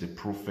evangelist, the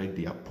prophet,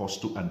 the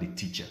apostle, and the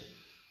teacher.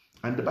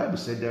 And the Bible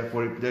said,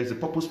 therefore, there is a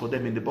purpose for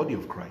them in the body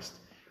of Christ.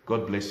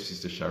 God bless you,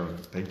 Sister Sharon.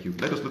 Thank you.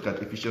 Let us look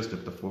at Ephesians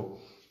chapter 4.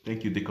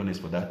 Thank you, Deaconess,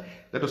 for that.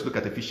 Let us look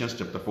at Ephesians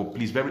chapter 4.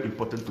 Please, very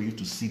important for you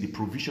to see the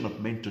provision of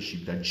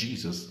mentorship that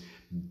Jesus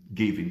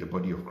gave in the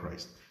body of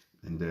Christ.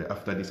 And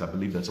after this, I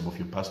believe that some of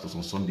your pastors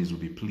on Sundays will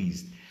be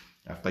pleased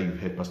after you've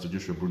heard Pastor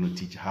Joshua Bruno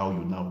teach how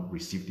you now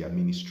receive their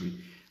ministry.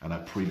 And I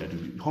pray that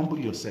you humble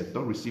yourself.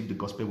 Don't receive the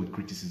gospel with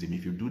criticism.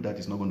 If you do that,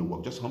 it's not going to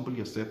work. Just humble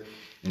yourself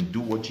and do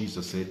what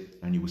Jesus said,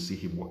 and you will see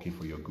him working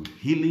for your good.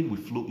 Healing will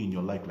flow in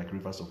your life like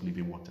rivers of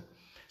living water.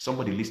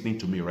 Somebody listening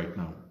to me right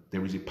now,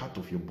 there is a part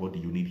of your body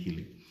you need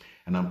healing.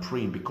 And I'm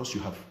praying, because you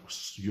have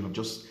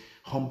just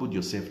humbled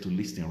yourself to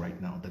listen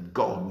right now, that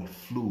God will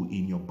flow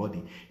in your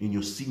body, in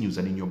your sinews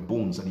and in your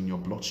bones and in your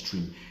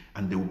bloodstream,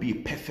 and there will be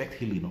a perfect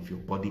healing of your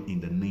body in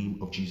the name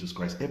of Jesus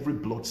Christ. Every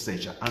blood cell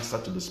shall answer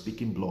to the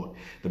speaking blood,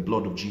 the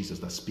blood of Jesus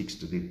that speaks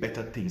today,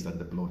 better things than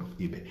the blood of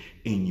Abel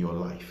in your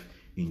life,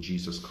 in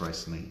Jesus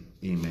Christ's name.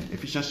 Amen.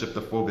 Ephesians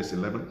chapter 4 verse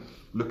 11.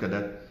 Look at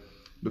that.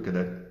 Look at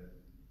that.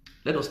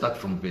 Let us start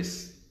from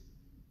verse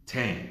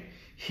 10.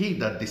 He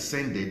that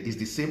descended is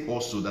the same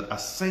also that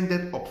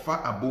ascended up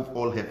far above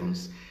all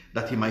heavens,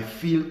 that he might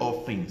fill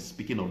all things.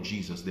 Speaking of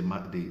Jesus, the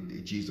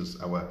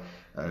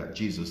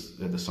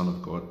Son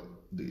of God,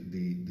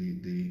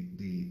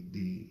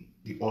 the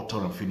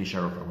author and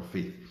finisher of our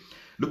faith.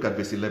 Look at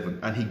verse 11.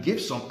 And he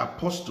gave some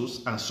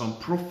apostles and some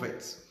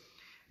prophets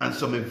and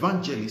some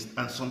evangelists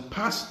and some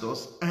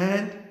pastors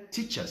and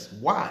teachers.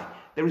 Why?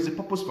 There is a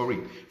purpose for it.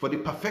 For the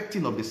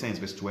perfecting of the saints,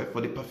 verse 12,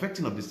 for the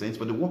perfecting of the saints,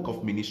 for the work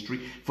of ministry,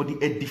 for the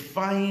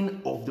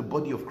edifying of the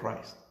body of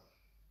Christ,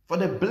 for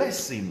the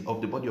blessing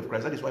of the body of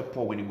Christ. That is why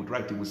Paul, when he would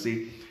write, he would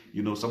say,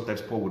 you know,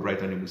 sometimes Paul would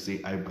write and he would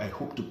say, I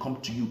hope to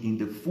come to you in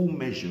the full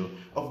measure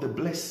of the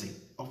blessing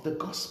of the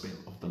gospel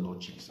of the Lord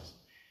Jesus.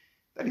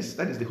 That is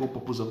the whole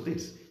purpose of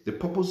this. The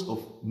purpose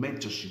of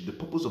mentorship, the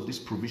purpose of this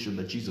provision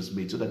that Jesus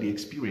made so that the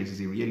experience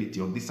is a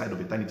reality on this side of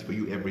eternity for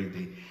you every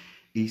day,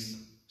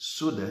 is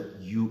so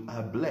that you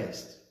are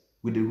blessed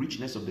with the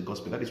richness of the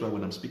gospel. That is why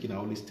when I'm speaking, I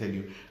always tell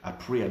you, I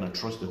pray and I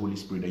trust the Holy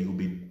Spirit that you'll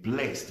be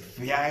blessed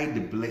via the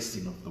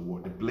blessing of the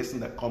word, the blessing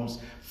that comes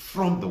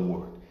from the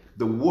word.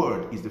 The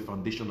word is the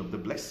foundation of the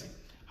blessing.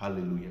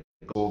 Hallelujah.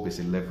 Go verse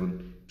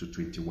 11 to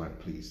 21,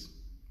 please.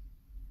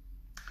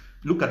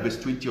 Look at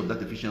verse 20 of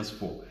that Ephesians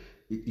 4.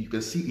 You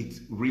can see it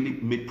really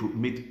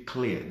made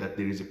clear that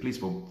there is a place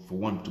for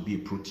one to be a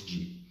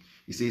protege.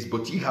 It says,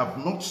 but ye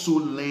have not so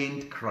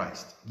learned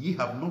Christ. Ye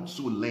have not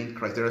so learned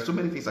Christ. There are so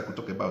many things I could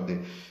talk about there,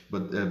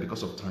 but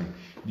because of time.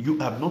 You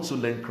have not so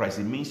learned Christ.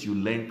 It means you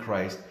learn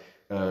Christ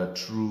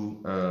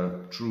through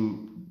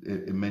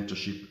a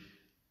mentorship,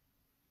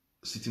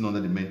 sitting under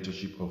the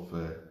mentorship of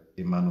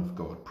a man of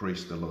God.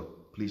 Praise the Lord.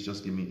 Please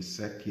just give me a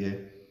sec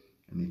here.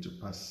 I need to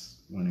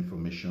pass one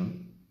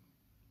information.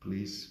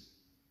 Please.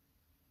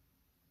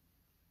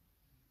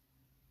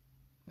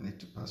 I need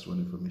to pass one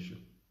information.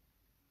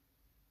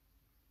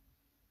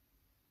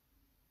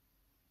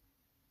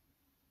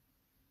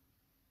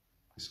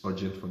 It's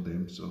urgent for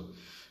them, so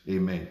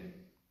amen.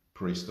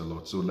 Praise the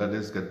Lord. So let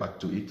us get back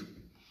to it.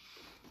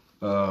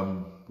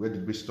 Where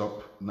did we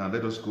stop? Now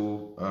let us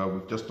go.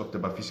 We've just talked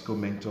about physical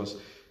mentors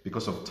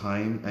because of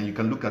time, and you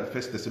can look at 1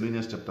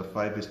 Thessalonians chapter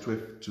 5 verse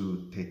 12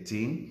 to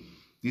 13.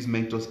 These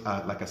mentors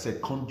are, like I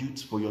said,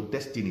 conduits for your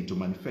destiny to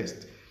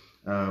manifest.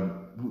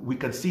 We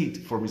can see it,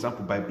 for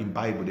example, in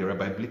Bible.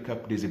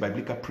 There's a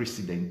biblical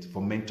precedent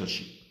for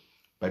mentorship.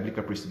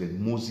 Biblical precedent: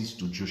 Moses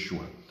to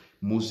Joshua.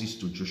 Moses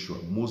to Joshua.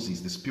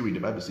 Moses, the spirit, the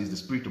Bible says the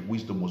spirit of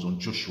wisdom was on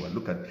Joshua.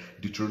 Look at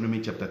Deuteronomy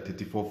chapter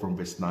 34 from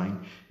verse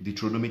 9.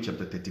 Deuteronomy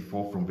chapter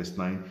 34 from verse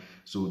 9.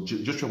 So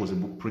Joshua was a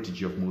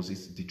protege of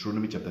Moses.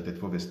 Deuteronomy chapter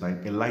 34 verse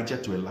 9. Elijah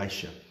to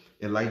Elisha.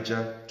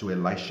 Elijah to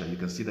Elisha. You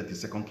can see that in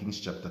 2 Kings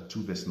chapter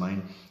 2 verse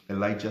 9.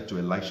 Elijah to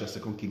Elisha.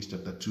 2 Kings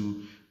chapter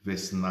 2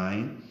 verse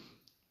 9.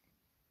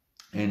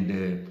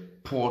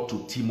 And Paul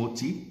to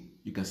Timothy.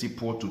 You can see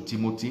Paul to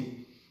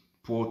Timothy.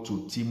 Paul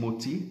to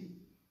Timothy.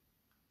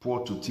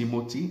 Paul to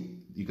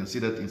Timothy. You can see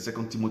that in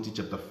 2 Timothy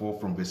chapter 4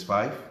 from verse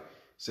 5.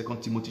 2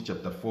 Timothy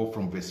chapter 4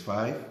 from verse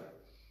 5.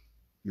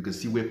 You can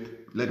see where,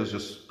 let us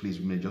just, please,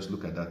 we may just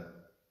look at that.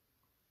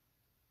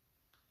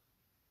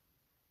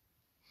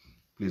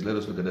 Please, let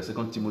us look at that.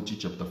 2 Timothy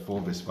chapter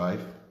 4 verse 5.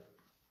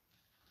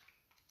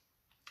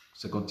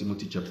 2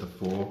 Timothy chapter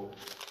 4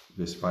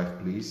 verse 5,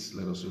 please.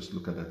 Let us just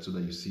look at that so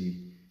that you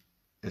see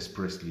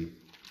expressly.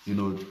 You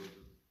know,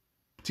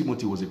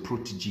 Timothy was a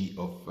protege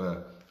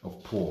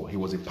of Paul. He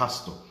was a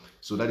pastor.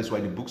 So that is why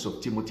the books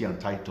of Timothy and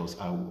Titus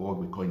are what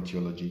we call in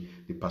theology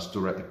the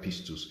pastoral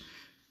epistles.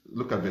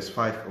 Look at verse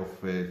 5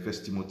 of 1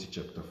 Timothy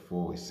chapter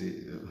 4. It says,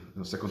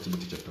 2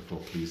 Timothy chapter 4,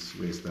 please.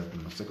 Where is that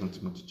now? 2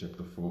 Timothy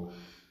chapter 4.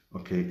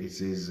 Okay, it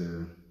says,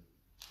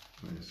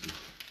 where is it?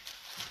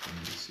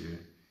 This here.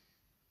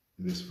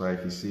 Verse 5,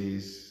 it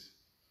says,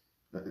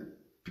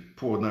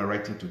 Paul now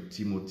writing to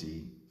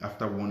Timothy,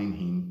 after warning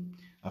him,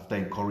 after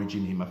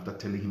encouraging him, after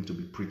telling him to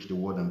be preached the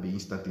word and be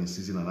instant in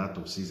season and out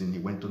of season, he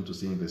went on to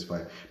say in verse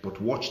 5, but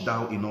watch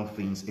thou in all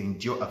things,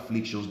 endure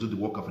afflictions, do the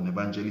work of an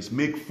evangelist,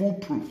 make full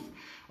proof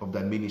of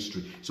that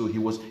ministry. So he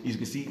was, you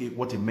can see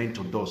what a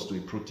mentor does to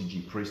a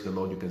protege. Praise the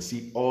Lord. You can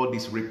see all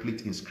this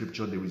replete in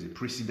scripture. There is a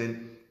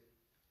precedent.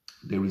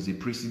 There is a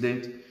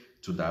precedent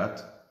to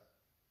that.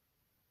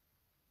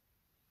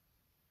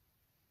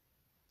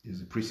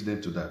 There's a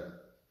precedent to that.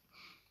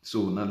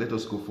 So now let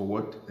us go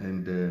forward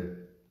and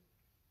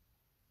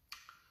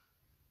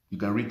you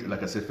can read,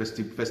 like I said, 1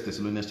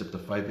 Thessalonians chapter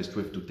 5, verse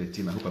 12 to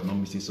 13. I hope I'm not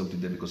missing something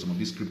there because some of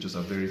these scriptures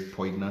are very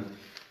poignant. 1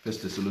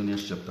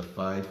 Thessalonians chapter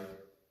 5.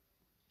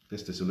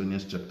 1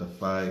 Thessalonians chapter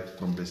 5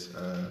 from verse,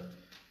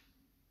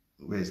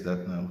 where is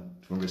that now?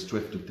 From verse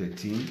 12 to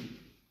 13.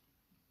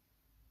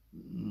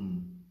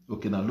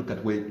 Okay, now look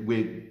at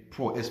where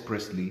Paul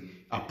expressly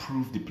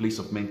approved the place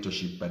of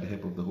mentorship by the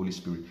help of the Holy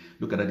Spirit.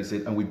 Look at that. He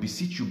said, and we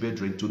beseech you,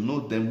 brethren, to know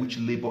them which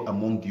labor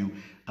among you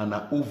and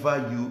are over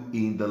you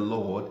in the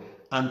Lord,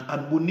 and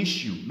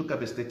admonish you. Look at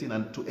verse 13.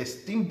 And to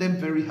esteem them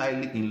very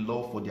highly in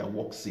love for their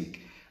work's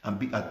sake, and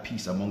be at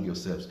peace among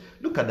yourselves.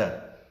 Look at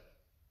that.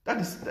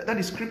 That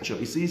is scripture.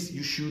 It says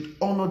you should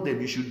honor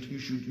them. You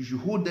should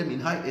hold them in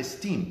high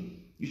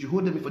esteem. You should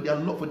hold them for their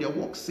love, for their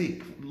work's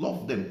sake.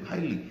 Love them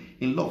highly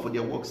in love for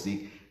their work's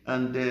sake.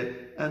 And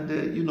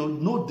you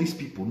know these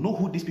people. Know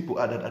who these people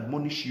are that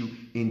admonish you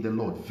in the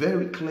Lord.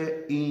 Very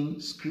clear in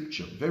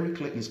scripture. Very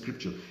clear in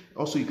scripture.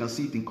 Also, you can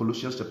see it in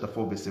Colossians chapter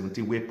 4, verse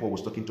 17, where Paul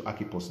was talking to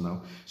Archippus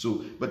now.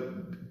 So,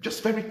 but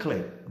just very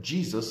clear.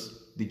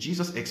 The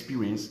Jesus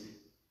experience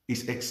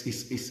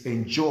is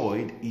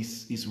enjoyed,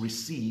 is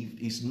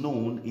received, is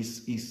known,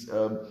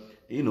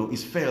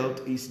 is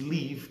felt, is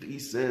lived,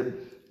 is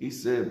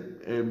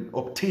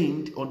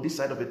obtained on this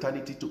side of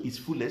eternity to its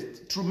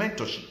fullest through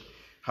mentorship.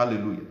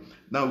 Hallelujah.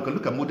 Now we can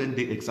look at modern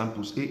day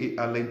examples. A.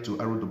 Allen to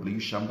R.W.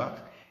 Schambach.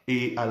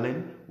 A.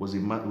 Allen was a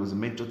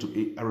mentor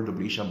to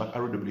R.W. Schambach.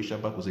 R.W.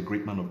 Schambach was a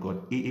great man of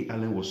God. A.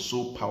 Allen was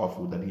so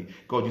powerful that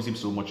God used him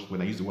so much.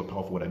 When I use the word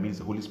powerful, what I mean is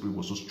the Holy Spirit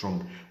was so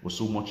strong, was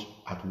so much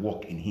at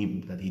work in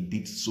him that he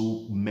did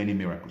so many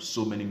miracles.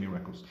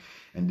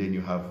 And then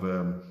you have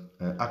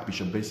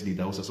Archbishop Benson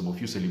Idahosa. Some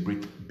of you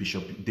celebrate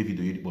Bishop David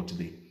Oyedepo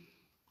today.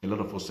 A lot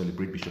of us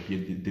celebrate Bishop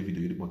David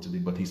Oyedepo today,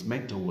 but his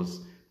mentor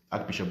was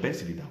Archbishop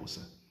Benson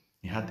Idahosa.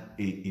 He had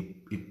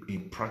a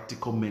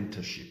practical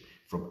mentorship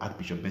from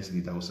Archbishop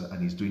Benson Idahosa,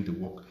 and he's doing the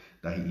work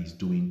that he is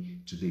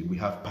doing today. We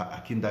have Pa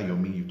Akinda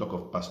Yomi. You talk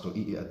of Pastor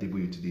E.A.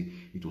 Adeboye today.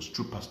 It was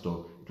through Pa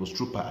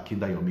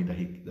Akinda Yomi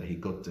that he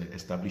got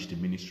established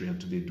in ministry, and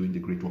today doing the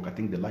great work. I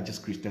think the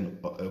largest Christian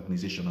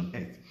organization on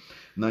earth.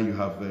 Now you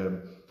have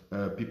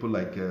people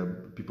like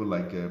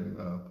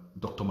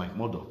Dr. Mike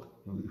Murdock,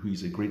 who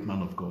is a great man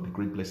of God, a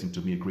great blessing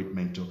to me, a great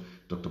mentor.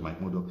 Dr.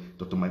 Mike Murdock.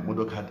 Dr. Mike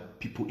Murdock had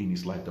people in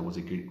his life that was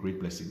a great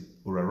blessing.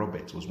 Ora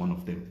Roberts was one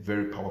of them.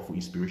 Very powerful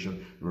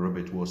inspiration. Ora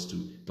Roberts was to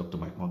Dr.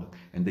 Mike Murdock.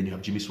 And then you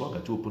have Jimmy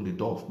Swaggart to open the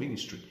door of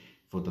ministry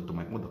for Dr.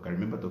 Mike Murdock. I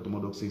remember Dr.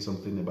 Murdock saying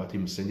something about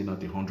him sending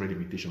out 100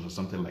 invitations or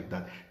something like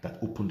that, that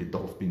opened the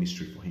door of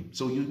ministry for him.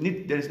 So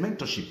there is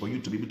mentorship for you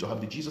to be able to have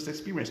the Jesus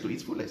experience to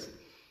its fullest.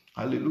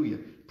 Hallelujah.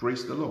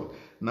 Praise the Lord.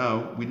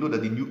 Now, we know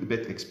that the new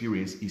birth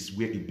experience is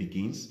where it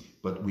begins,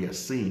 but we are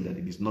saying that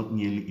it is not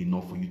nearly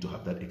enough for you to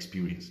have that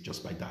experience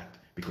just by that.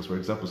 Because, for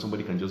example,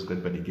 somebody can just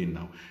get born again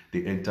now.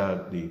 They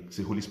enter, they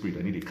say, Holy Spirit,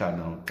 I need a car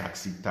now.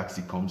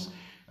 Taxi comes.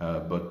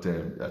 But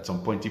at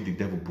some point, if the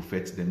devil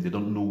buffets them, they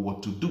don't know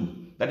what to do.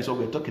 That is what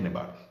we're talking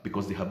about,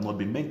 because they have not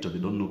been mentored. They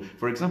don't know.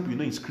 For example,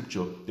 in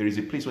scripture, there is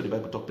a place where the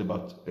Bible talked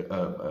about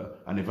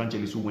an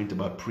evangelist who went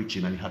about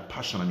preaching, and he had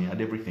passion and he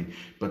had everything.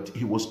 But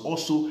he was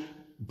also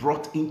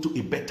brought into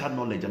a better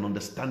knowledge and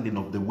understanding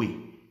of the way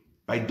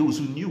by those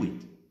who knew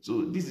it.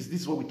 So this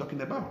is what we're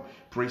talking about.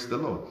 Praise the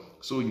Lord.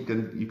 So you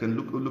can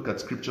look at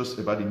scriptures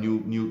about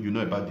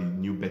the about the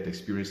new birth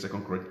experience. 2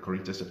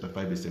 Corinthians chapter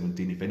 5 verse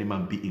 17. If any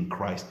man be in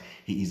Christ,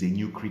 he is a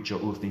new creature.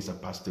 All things are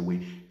passed away.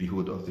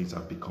 Behold, all things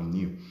have become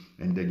new.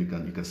 And then you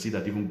can see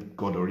that even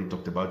God already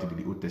talked about it in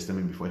the Old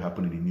Testament before it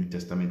happened in the New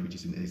Testament, which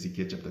is in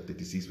Ezekiel chapter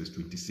 36 verse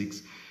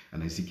 26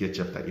 and Ezekiel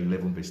chapter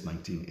 11 verse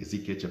 19.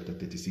 Ezekiel chapter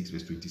 36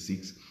 verse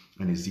 26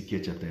 and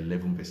Ezekiel chapter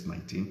 11 verse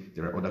 19.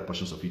 There are other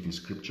portions of it in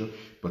scripture,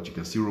 but you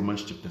can see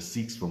Romans chapter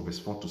 6 from verse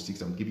 4 to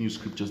 6. I'm giving you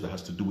scriptures that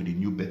has to do with the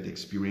new birth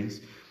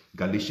experience.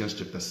 Galatians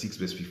chapter 6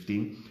 verse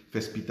 15.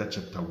 1 Peter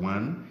chapter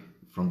 1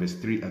 from verse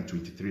 3 and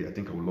 23. I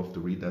think I would love to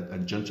read that.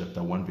 And John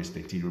chapter 1 verse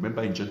 13.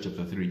 Remember in John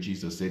chapter 3,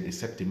 Jesus said,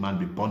 except a man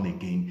be born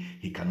again,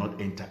 he cannot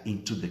enter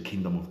into the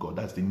kingdom of God.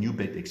 That's the new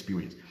birth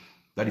experience.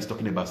 That is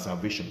talking about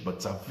salvation.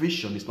 But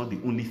salvation is not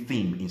the only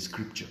theme in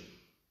scripture.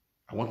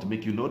 I want to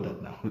make you know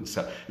that now.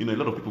 A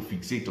lot of people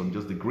fixate on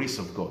just the grace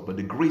of God, but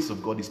the grace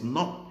of God is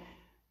not,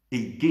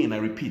 again, I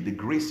repeat, the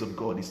grace of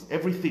God is,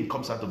 everything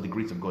comes out of the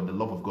grace of God, the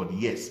love of God,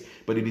 yes,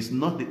 but it is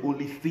not the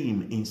only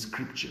theme in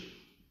scripture.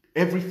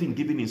 Everything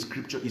given in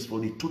scripture is for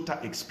the total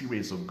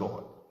experience of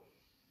God.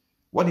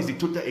 What is the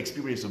total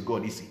experience of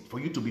God? Is it for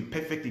you to be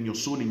perfect in your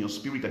soul, in your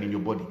spirit, and in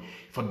your body?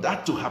 For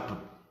that to happen,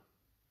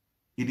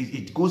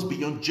 it goes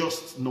beyond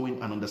just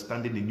knowing and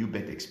understanding the new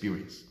birth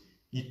experience.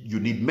 You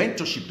need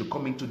mentorship to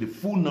come into the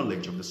full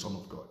knowledge of the Son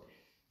of God.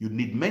 You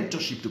need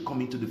mentorship to come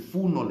into the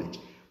full knowledge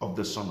of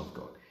the Son of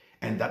God.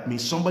 And that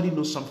means somebody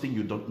knows something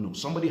you don't know.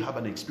 Somebody have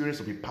an experience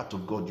of a part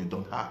of God you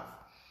don't have.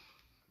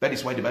 That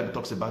is why the Bible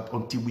talks about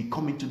until we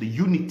come into the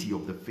unity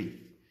of the faith.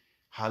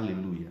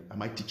 Hallelujah.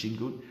 Am I teaching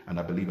good? And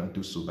I believe I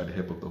do so by the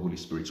help of the Holy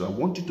Spirit. So I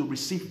want you to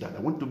receive that.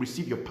 I want to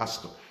receive your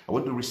pastor. I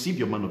want to receive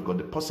your man of God.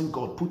 The person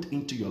God put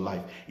into your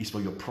life is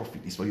for your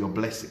profit, is for your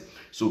blessing.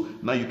 So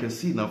now you can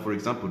see now, for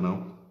example,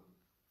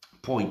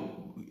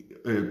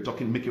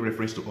 making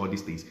reference to all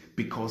these things,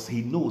 because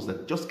he knows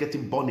that just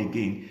getting born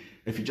again,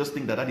 if you just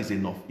think that is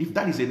enough, if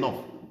that is enough,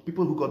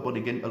 people who got born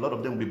again, a lot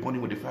of them will be born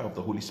in with the fire of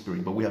the Holy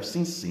Spirit. But we have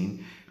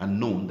seen and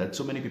known that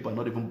so many people are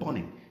not even born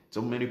in.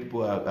 So many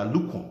people are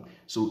lukewarm.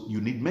 So you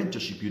need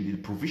mentorship. You need,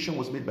 the provision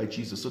was made by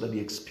Jesus so that the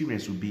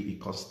experience will be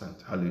a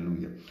constant.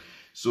 Hallelujah.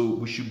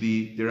 So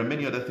there are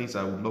many other things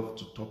I would love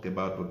to talk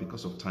about, but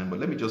because of time, but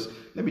let me just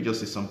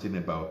say something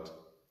about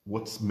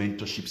what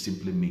mentorship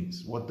simply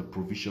means, what the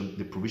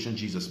provision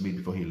Jesus made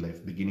before he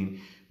left,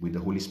 beginning with the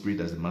Holy Spirit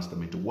as the master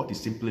mentor. What it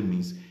simply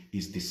means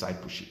is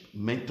discipleship.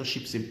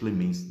 Mentorship simply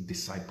means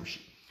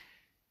discipleship.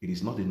 It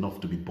is not enough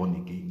to be born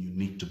again. You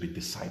need to be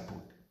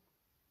discipled.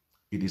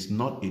 It is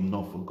not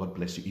enough for God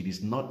bless you. It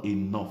is not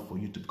enough for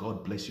you to,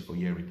 God bless you for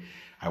hearing.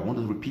 I want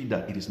to repeat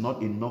that. It is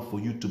not enough for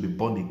you to be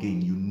born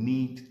again. You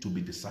need to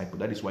be discipled.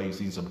 That is why you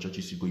see in some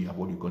churches you have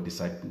what you call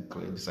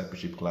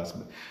discipleship class,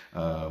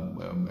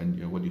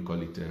 and what do you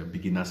call it,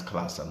 beginners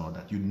class and all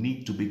that. You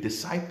need to be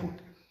discipled.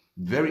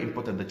 Very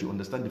important that you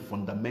understand the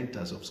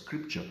fundamentals of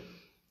Scripture,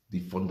 the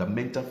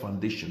fundamental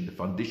foundation, the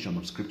foundation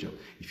of Scripture.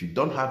 If you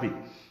don't have it,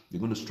 you're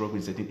going to struggle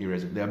in certain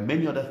areas. There are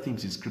many other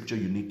things in Scripture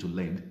you need to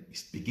learn.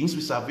 It begins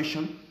with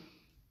salvation,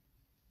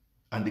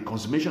 and the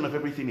consummation of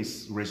everything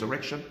is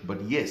resurrection.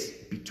 But yes,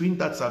 between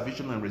that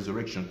salvation and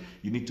resurrection,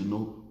 you need to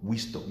know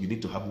wisdom. You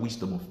need to have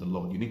wisdom of the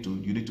Lord. You need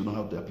to know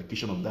how the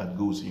application of that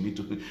goes. You need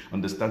to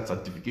understand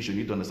sanctification.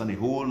 You need to understand a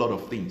whole lot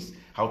of things.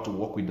 How to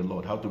walk with the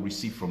Lord. How to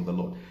receive from the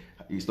Lord.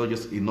 It's not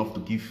just enough to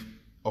give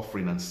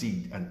offering and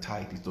seed and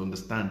tithe. It's to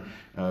understand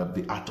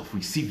the art of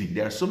receiving.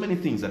 There are so many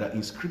things that are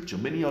in Scripture.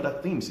 Many other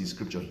things in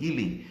Scripture.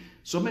 Healing.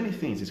 So many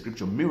things in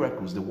Scripture,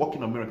 miracles, the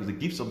working of miracles, the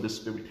gifts of the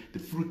Spirit, the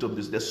fruit of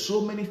this. There's so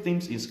many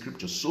things in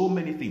Scripture, so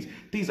many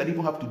things that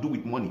even have to do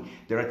with money.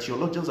 There are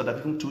theologians that have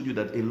even told you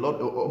that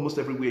almost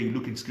everywhere you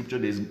look in Scripture,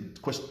 there's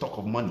talk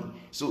of money.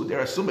 So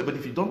there are so many, but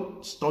if you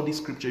don't study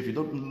Scripture, if you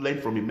don't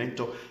learn from a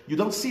mentor, you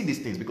don't see these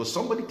things, because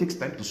somebody takes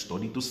time to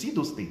study, to see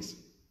those things.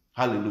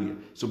 Hallelujah.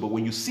 So, but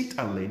when you sit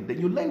and learn, then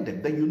you learn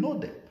them, then you know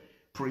them.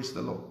 Praise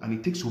the Lord. And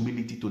it takes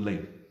humility to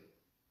learn.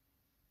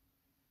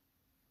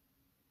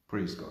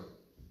 Praise God.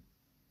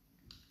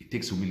 It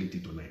takes humility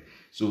to learn.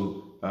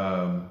 So,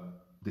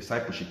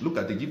 discipleship. Look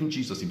at it. Even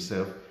Jesus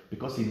himself,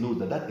 because he knows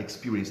that that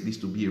experience needs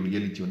to be a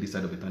reality on this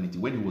side of eternity.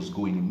 When he was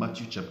going in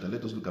Matthew chapter,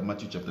 let us look at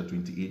Matthew chapter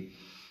 28,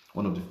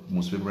 one of the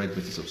most favorite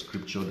verses of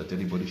Scripture that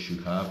anybody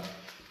should have.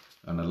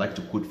 And I like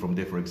to quote from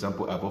there. For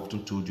example, I've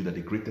often told you that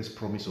the greatest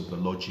promise of the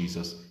Lord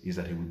Jesus is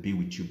that he will be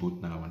with you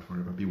both now and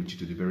forever, be with you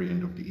to the very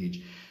end of the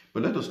age.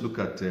 But let us look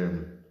at,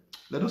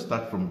 let us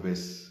start from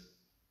verse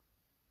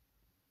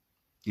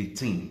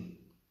 18.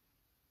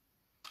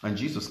 And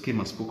Jesus came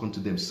and spoke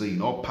unto them,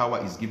 saying, all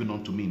power is given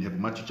unto me in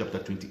heaven. Matthew chapter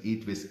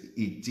 28, verse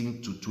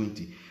 18 to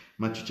 20.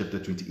 Matthew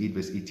chapter 28,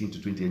 verse 18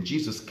 to 20. And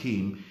Jesus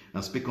came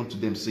and spake unto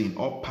them, saying,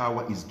 all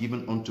power is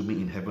given unto me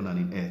in heaven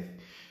and in earth.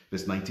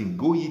 Verse 19,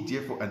 go ye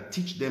therefore and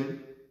teach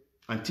them,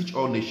 and teach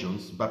all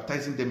nations,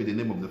 baptizing them in the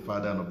name of the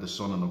Father and of the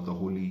Son and of the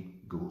Holy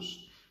Ghost.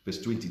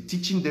 Verse 20,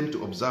 teaching them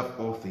to observe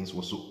all things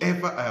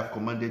whatsoever I have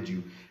commanded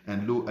you,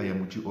 and lo, I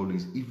am with you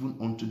always, even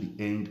unto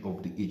the end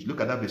of the age.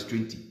 Look at that verse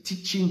 20,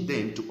 teaching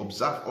them to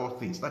observe all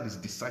things. That is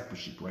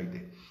discipleship right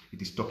there.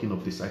 It is talking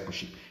of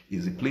discipleship. There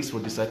is a place for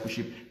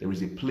discipleship. There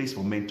is a place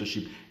for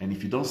mentorship. And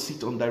if you don't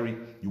sit under it,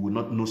 you will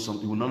not know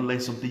something, you will not learn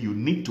something you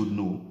need to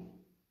know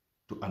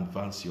to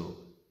advance your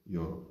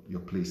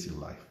place in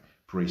life.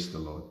 Praise the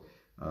Lord.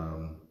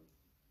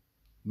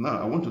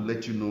 Now I want to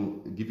let you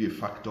know, give you a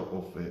factor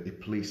of a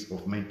place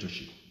of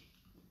mentorship.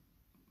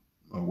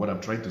 What I'm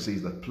trying to say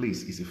is that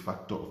place is a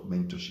factor of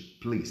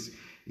mentorship. Place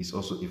is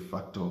also a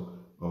factor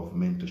of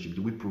mentorship.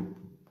 Do we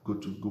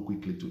go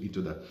quickly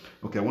into that?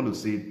 Okay, I want to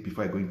say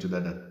before I go into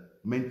that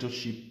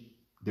mentorship,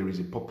 there is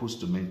a purpose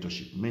to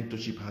mentorship.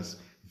 Mentorship has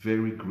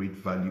very great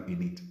value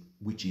in it,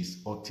 which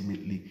is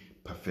ultimately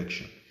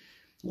perfection.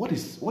 What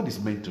is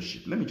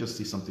mentorship? Let me just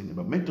say something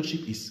about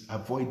mentorship. Is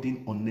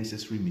avoiding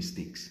unnecessary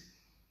mistakes.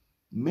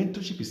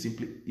 Mentorship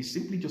is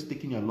simply just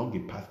taking you along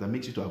a path that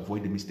makes you to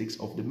avoid the mistakes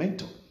of the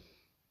mentor.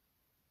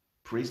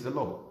 Praise the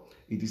Lord.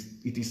 It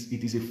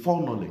is a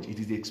foreknowledge. It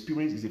is the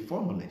experience. It's a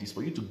foreknowledge. It's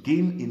for you to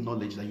gain a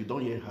knowledge that you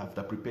don't yet have,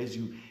 that prepares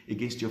you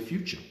against your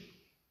future.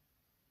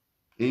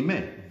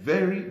 Amen.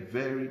 Very,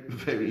 very,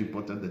 very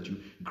important that you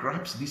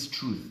grasp this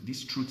truth.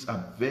 These truths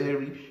are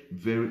very,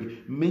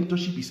 very...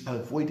 Mentorship is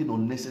avoiding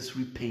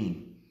unnecessary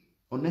pain.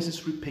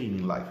 Unnecessary pain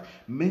in life.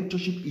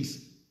 Mentorship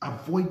is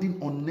avoiding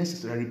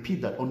unnecessary, I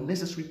repeat that,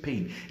 unnecessary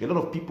pain. A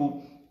lot of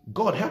people,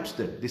 God helps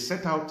them. They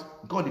set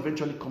out, God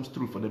eventually comes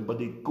through for them, but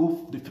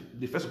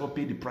they first of all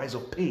pay the price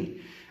of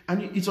pain.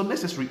 And it's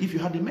unnecessary if you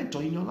had a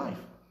mentor in your life.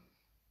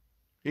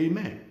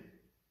 Amen.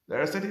 There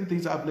are certain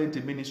things I've learned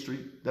in ministry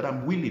that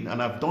I'm willing, and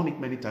I've done it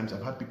many times.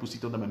 I've had people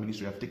sit under my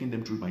ministry. I've taken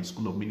them through my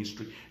school of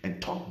ministry and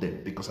taught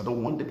them, because I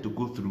don't want them to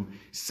go through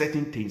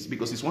certain things.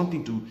 Because it's one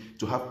thing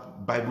to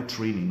have Bible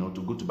training, or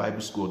to go to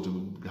Bible school, or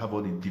to have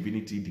all the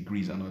divinity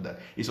degrees and all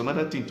that. It's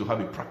another thing to have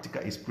a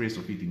practical experience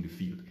of it in the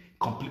field.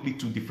 Completely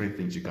two different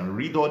things. You can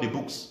read all the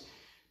books,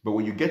 but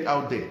when you get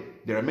out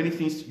there are many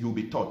things you'll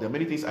be taught. There are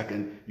many things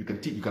you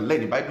can teach. You can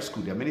learn in Bible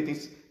school. There are many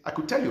things I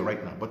could tell you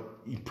right now, but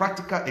in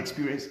practical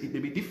experience, it may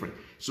be different.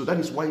 So that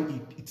is why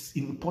it's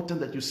important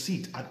that you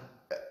sit at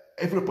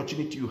every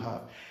opportunity you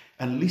have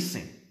and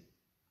listen.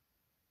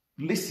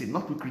 Listen,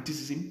 not with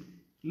criticism.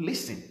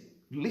 Listen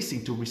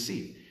to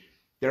receive.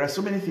 There are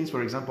so many things.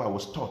 For example, I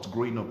was taught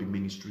growing up in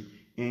ministry,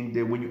 and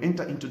when you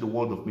enter into the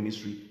world of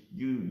ministry,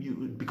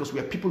 because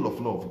we are people of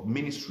love.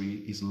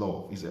 Ministry is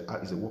love. Is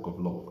a work of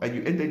love. And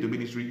you enter into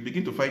ministry, you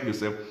begin to find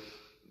yourself.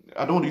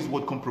 I don't want to use the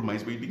word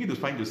compromise, but you begin to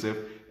find yourself,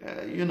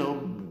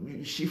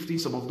 shifting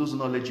some of those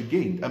knowledge you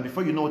gained. And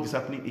before you know what is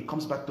happening, it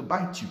comes back to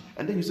bite you.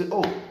 And then you say,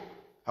 oh,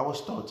 I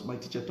was taught, my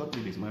teacher taught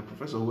me this, my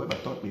professor, whoever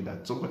taught me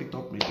that, somebody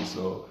taught me this,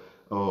 or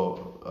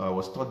I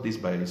was taught this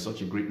by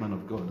such a great man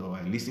of God, or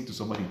I listened to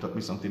somebody who taught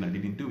me something, I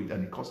didn't do it,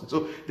 and it cost me.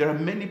 So there are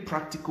many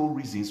practical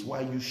reasons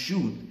why you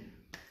should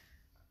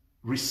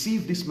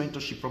receive this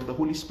mentorship from the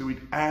Holy Spirit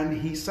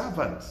and His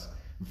servants.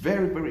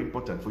 Very, very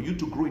important for you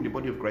to grow in the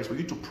body of Christ, for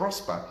you to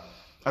prosper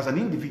as an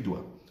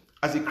individual,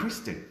 as a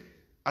Christian,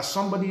 as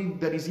somebody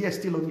that is here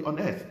still on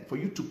earth. For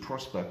you to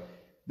prosper,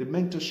 the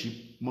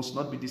mentorship must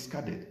not be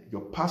discarded.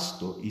 Your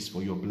pastor is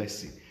for your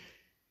blessing.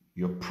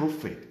 Your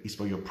prophet is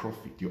for your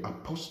profit. Your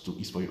apostle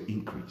is for your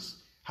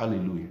increase.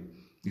 Hallelujah.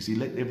 You see,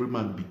 let every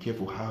man be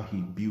careful how he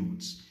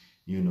builds,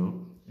 you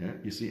know. Yeah?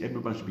 You see,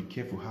 every man should be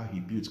careful how he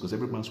builds, because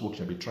every man's work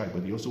shall be tried.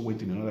 But he also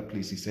went in another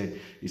place. He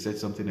said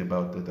something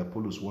about that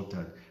Apollos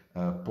watered,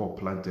 Paul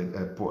planted,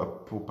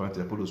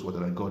 Apollos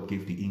watered, and God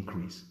gave the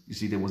increase. You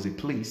see, there was a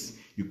place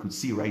you could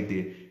see right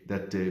there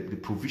that the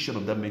provision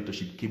of that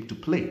mentorship came to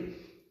play.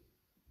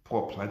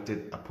 Paul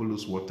planted,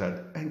 Apollos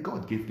watered, and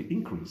God gave the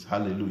increase.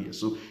 Hallelujah.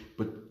 So,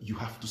 but you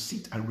have to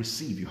sit and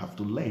receive. You have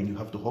to learn. You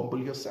have to humble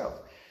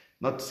yourself.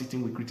 Not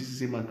sitting with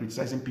criticism and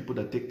criticizing people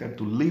that take time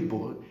to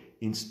labor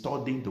in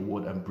studying the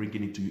word and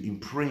bringing it to you, in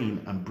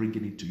praying and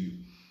bringing it to you.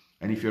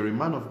 And if you're a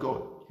man of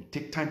God, you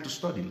take time to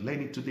study.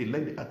 Learn it today.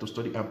 Learn the art to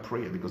study and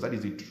prayer, because that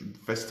is the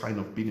first sign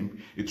of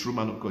being a true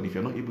man of God. If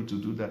you're not able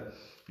to do that,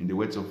 in the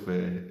words of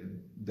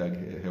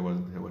Doug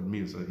Howard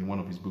Mills, in one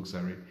of his books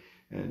I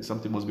read,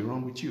 something must be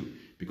wrong with you,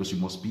 because you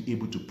must be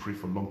able to pray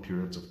for long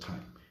periods of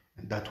time.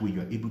 And that way you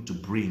are able to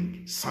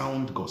bring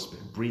sound gospel,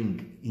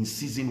 bring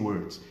in-season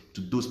words to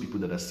those people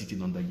that are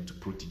sitting under you, to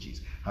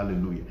proteges.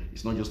 Hallelujah.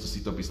 It's not just to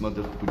sit up. It's not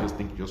that people just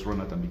think you just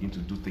run out and begin to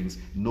do things.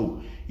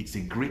 No, it's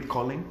a great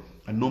calling,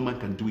 and no man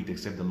can do it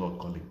except the Lord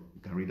calling.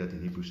 You can read that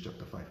in Hebrews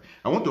chapter 5.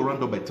 I want to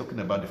round up by talking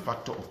about the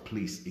factor of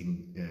place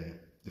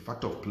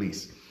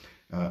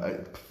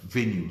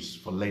venues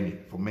for learning,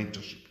 for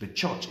mentorship. The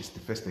church is the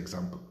first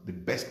example, the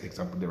best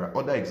example. There are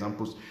other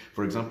examples.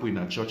 For example, in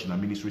our church, in our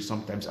ministry,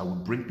 sometimes I will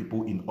bring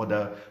people in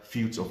other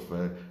fields of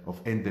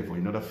endeavor,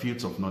 in other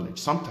fields of knowledge.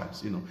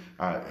 Sometimes, you know,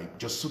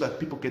 just so that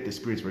people get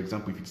experience. For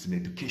example, if it's in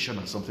education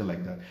or something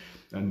like that.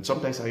 And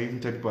sometimes I even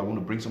tell people I want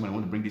to bring someone, I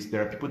want to bring this.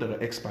 There are people that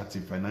are experts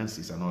in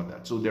finances and all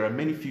that. So there are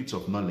many fields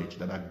of knowledge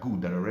that are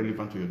good, that are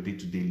relevant to your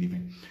day-to-day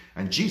living.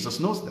 And Jesus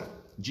knows that.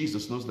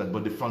 Jesus knows that,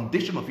 but the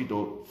foundation of it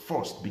all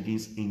first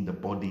begins in the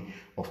body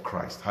of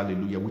Christ.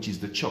 Hallelujah, which is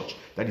the church.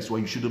 That is why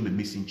you shouldn't be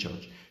missing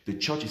church. The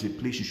church is a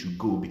place you should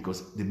go,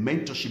 because the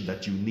mentorship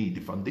that you need,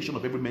 the foundation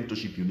of every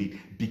mentorship you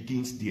need,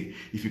 begins there.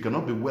 If you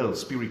cannot be well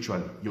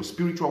spiritually, your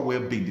spiritual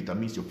well-being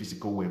determines your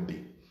physical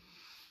well-being.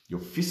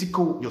 Your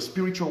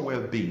spiritual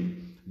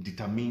well-being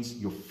determines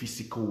your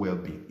physical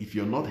well-being. If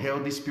you're not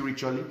healthy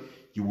spiritually,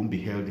 you won't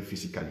be healthy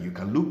physically. You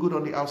can look good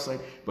on the outside,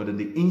 but on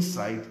the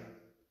inside,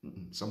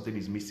 something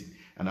is missing.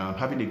 And I'm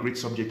having a great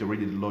subject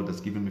already the Lord has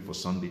given me for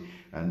Sunday,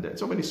 and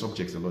so many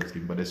subjects the Lord has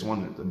given, but there's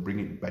one that I'm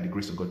bringing by the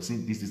grace of God.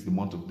 Since this is the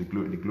month of the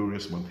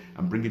glorious one,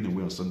 I'm bringing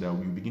away on Sunday.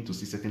 We begin to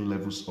see certain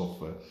levels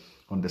of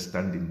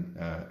understanding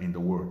in the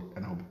Word,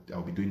 and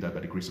I'll be doing that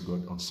by the grace of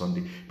God on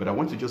Sunday. But I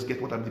want to just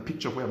get the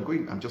picture of where I'm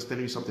going. I'm just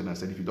telling you something. I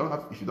said, if you don't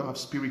have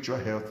spiritual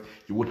health,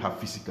 you won't have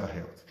physical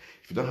health.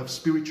 If you don't have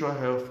spiritual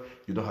health,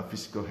 you don't have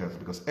physical health,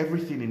 because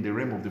everything in the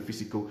realm of the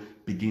physical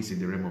begins in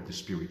the realm of the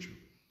spiritual.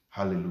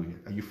 Hallelujah.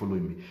 Are you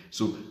following me?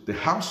 So the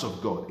house of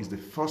God is the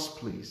first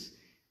place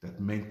that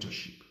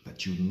mentorship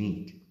that you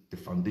need, the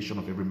foundation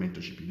of every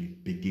mentorship you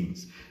need,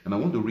 begins. And I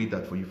want to read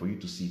that for you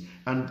to see.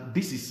 And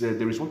this is,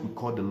 there is what we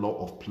call the law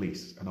of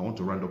place. And I want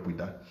to round up with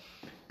that,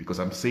 because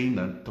I'm saying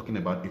that, talking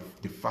about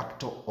the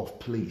factor of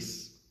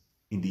place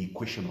in the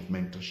equation of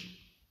mentorship.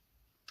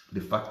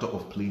 The factor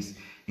of place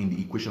in the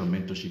equation of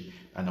mentorship.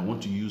 And I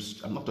want to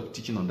use, I'm not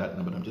teaching on that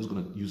now, but I'm just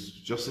going to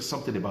just say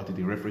something about it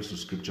in reference to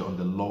scripture on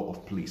the law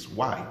of place.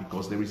 Why?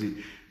 Because there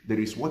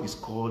is what is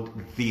called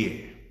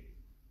there.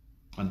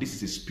 And this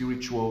is a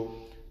spiritual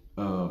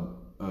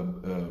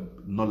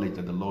knowledge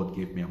that the Lord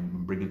gave me.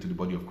 I'm bringing to the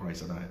body of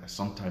Christ, and I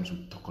sometimes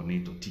will talk on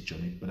it or teach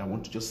on it, but I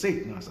want to just say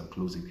it now as I'm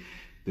closing.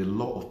 The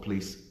law of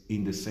place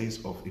in the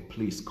sense of a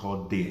place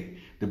called there.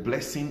 The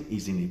blessing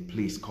is in a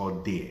place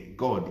called there.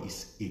 God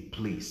is a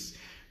place.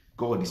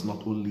 God is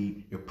not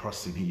only a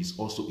person, he is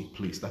also a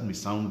place. That may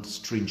sound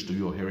strange to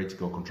you or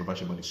heretical or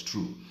controversial, but it's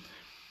true.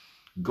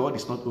 God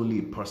is not only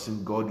a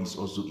person, God is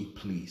also a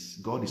place.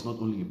 God is not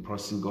only a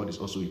person, God is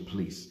also a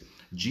place.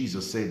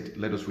 Jesus said,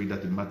 let us read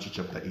that in Matthew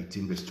chapter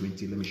 18 verse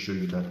 20. Let me show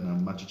you that now.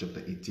 Matthew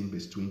chapter 18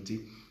 verse 20.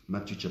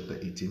 Matthew chapter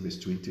 18 verse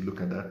 20. Look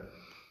at that.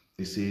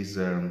 It says,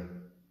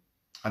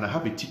 and I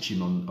have a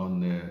teaching on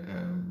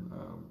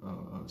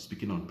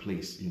speaking on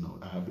place. You know,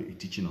 I have a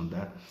teaching on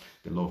that,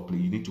 the law of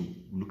place. You need to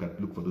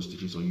look for those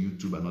teachings on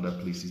YouTube and other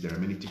places. There are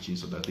many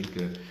teachings. So I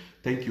think,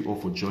 thank you all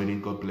for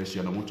joining. God bless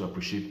you. And I want to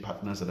appreciate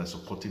partners that are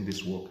supporting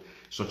this work.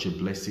 Such a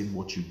blessing,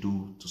 what you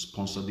do to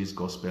sponsor this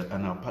gospel,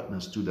 and our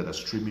partners too that are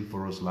streaming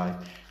for us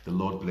live. The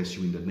Lord bless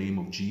you in the name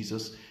of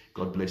Jesus.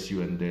 God bless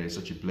you, and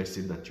such a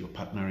blessing that you're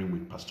partnering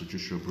with Pastor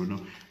Joshua Bruno.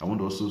 I want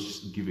to also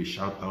give a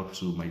shout out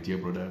to my dear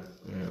brother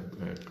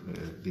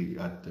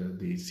at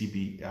the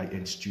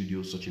CBIN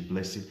studio. Such a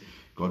blessing.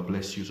 God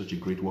bless you. Such a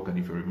great work. And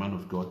if you're a man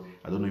of God,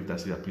 I don't know if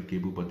that's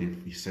applicable, but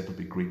he set up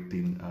a great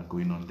thing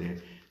going on there.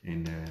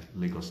 in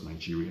Lagos,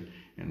 Nigeria.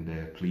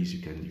 And please,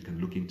 you can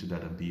look into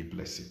that and be a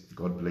blessing.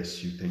 God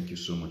bless you. Thank you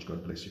so much.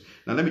 God bless you.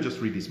 Now let me just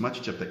read this.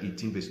 Matthew chapter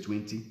 18 verse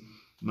 20.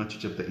 Matthew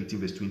chapter 18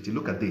 verse 20.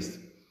 Look at this.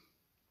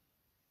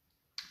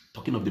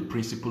 Talking of the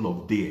principle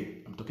of there.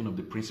 I'm talking of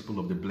the principle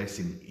of the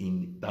blessing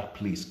in that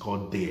place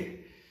called there.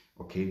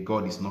 Okay,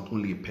 God is not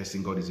only a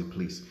person, God is a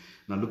place.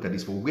 Now look at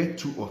this. For where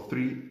 2 or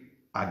 3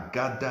 are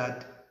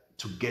gathered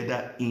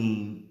together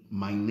in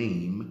my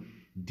name,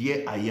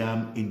 there I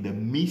am in the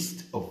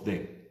midst of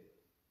them.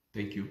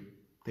 Thank you.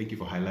 Thank you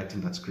for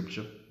highlighting that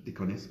scripture,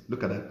 Deaconess.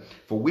 Look at that.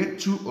 For where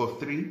 2 or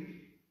 3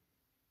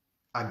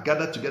 are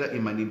gathered together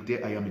in my name,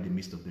 there I am in the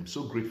midst of them.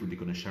 So grateful,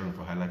 Deaconess Sharon,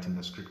 for highlighting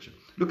that scripture.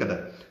 Look at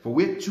that. For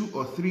where 2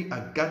 or 3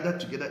 are gathered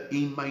together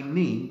in my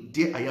name,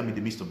 there I am in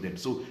the midst of them.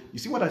 So you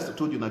see what I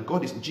told you now?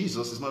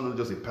 Jesus is not only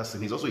just a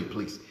person, he's also a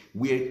place.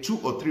 Where 2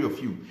 or 3 of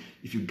you,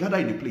 if you gather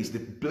in a place, the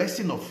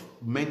blessing of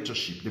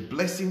mentorship, the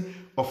blessing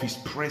of his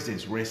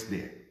presence rests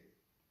there.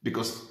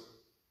 Because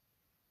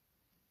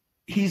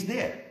he's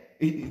there.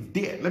 It's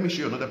there. Let me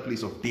show you another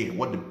place of there.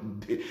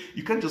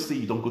 You can't just say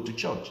you don't go to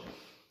church.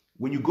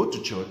 When you go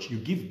to church, you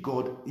give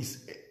God,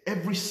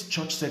 every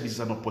church service is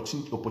an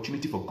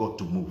opportunity for God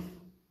to move.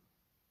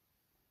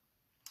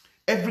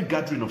 Every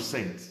gathering of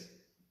saints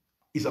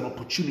is an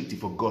opportunity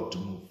for God to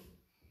move.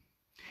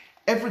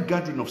 Every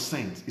gathering of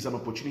saints is an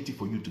opportunity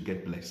for you to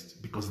get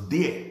blessed. Because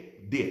there,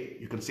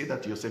 you can say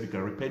that to yourself, you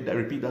can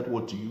repeat that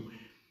word to you.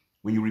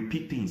 When you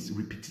repeat things,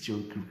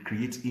 repetition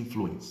creates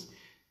influence.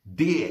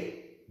 There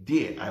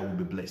I will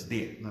be blessed.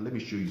 There. Now let me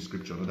show you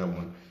scripture, another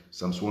one.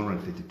 Psalms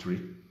 133.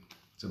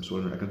 Psalms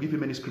 100. I can give you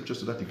many scriptures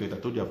to that effect. I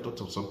told you I've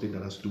thought of something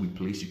that has to do with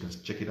place. You can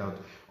check it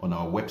out on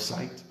our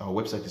website. Our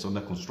website is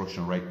under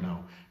construction right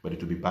now, but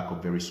it will be back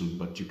up very soon.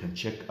 But you can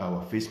check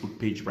our Facebook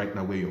page right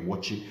now where you're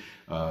watching.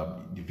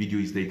 The video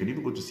is there. You can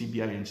even go to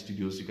CBIN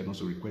Studios. You can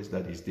also request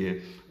that it's there.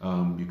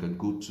 You can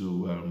go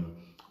to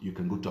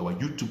our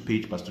YouTube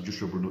page. Pastor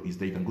Joshua Bruno is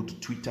there. You can go to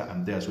Twitter.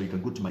 I'm there. So you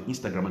can go to my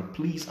Instagram. And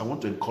please, I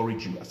want to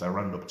encourage you as I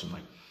round up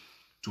tonight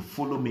to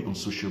follow me on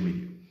social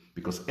media,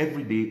 because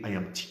every day I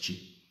am teaching.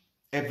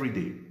 Every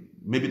day,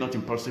 maybe not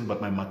in person, but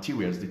my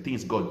materials, the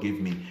things God gave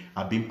me,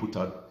 are being put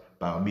out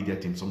by our media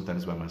team,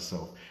 sometimes by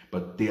myself.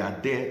 But they are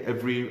there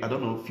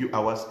few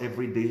hours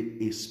every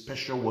day. A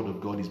special word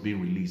of God is being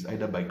released,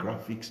 either by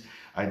graphics,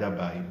 either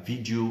by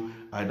video,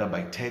 either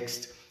by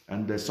text.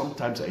 And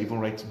sometimes I even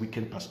write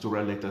weekend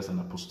pastoral letters and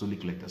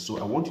apostolic letters. So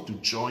I want you to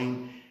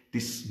join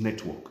this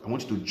network. I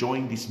want you to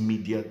join this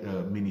media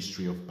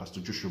ministry of Pastor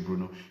Joshua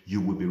Bruno. You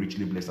will be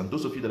richly blessed. And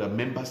those of you that are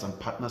members and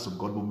partners of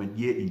God Movement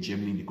here in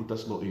Germany, in the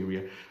Gütersloh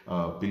area,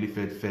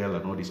 Bielefeld, Fell,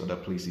 and all these other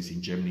places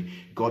in Germany,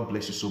 God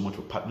bless you so much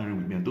for partnering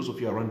with me. And those of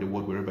you around the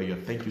world, wherever you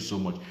are, thank you so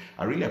much.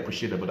 I really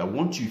appreciate that. But I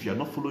want you, if you are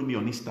not following me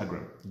on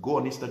Instagram, go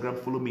on Instagram,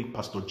 follow me,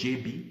 Pastor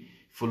JB.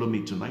 Follow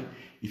me tonight.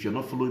 If you're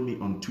not following me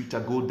on Twitter,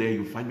 go there.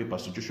 You'll find me,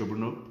 Pastor Joshua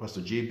Bruno,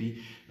 Pastor JB.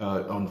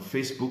 On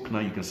Facebook, now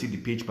you can see the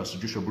page, Pastor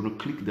Joshua Bruno.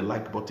 Click the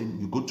like button.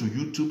 You go to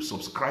YouTube,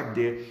 subscribe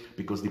there,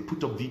 because they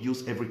put up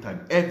videos every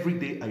time. Every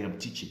day I am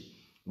teaching,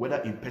 whether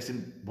in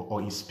person or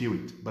in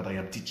spirit, but I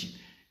am teaching.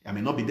 I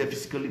may not be there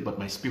physically, but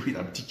my spirit,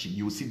 I'm teaching.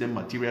 You will see them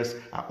materials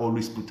are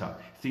always put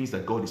out. Things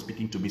that God is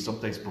speaking to me,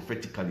 sometimes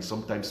prophetically,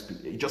 sometimes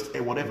just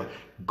whatever.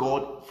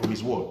 God, from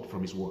his word,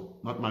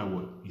 not my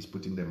word, he's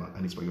putting them out,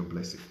 and it's for your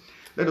blessing.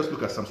 Let us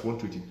look at Psalms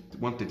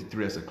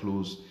 133 as a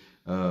close.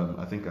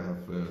 I think I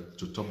have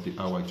to top the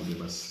hour. It will be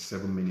about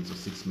 7 minutes or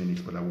 6 minutes,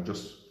 but I will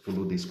just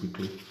follow this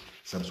quickly.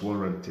 Psalms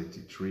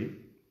 133.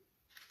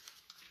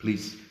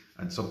 Please,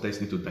 and sometimes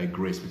need to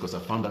digress, because I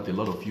found that a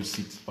lot of you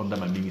sit under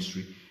my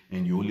ministry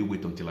and you only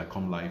wait until I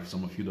come live.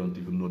 Some of you don't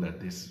even know that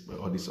there's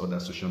all these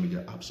other social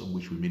media apps on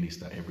which we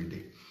minister every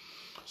day.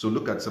 So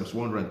look at Psalms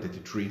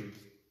 133.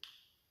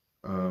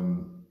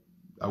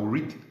 I will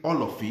read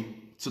all of it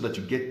so that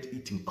you get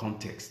it in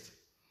context.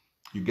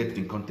 You get it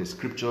in context.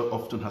 Scripture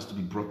often has to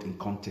be brought in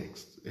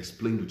context,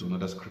 explained with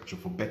another scripture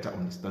for better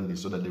understanding,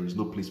 so that there is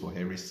no place for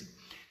heresy,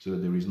 so that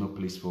there is no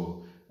place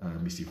for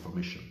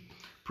misinformation.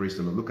 Praise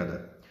the Lord. Look at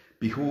that.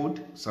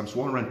 Behold, Psalms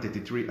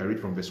 133, I read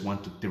from verse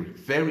 1 to 3.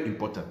 Very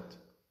important,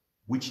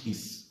 which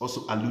is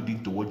also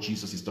alluding to what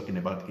Jesus is talking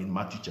about in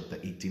Matthew chapter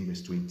 18,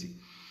 verse 20.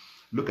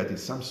 Look at it.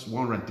 Psalms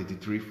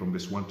 133 from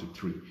verse 1 to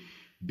 3.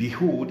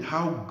 Behold,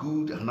 how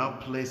good and how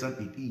pleasant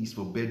it is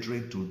for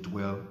brethren to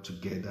dwell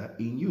together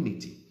in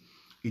unity.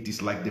 It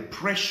is like the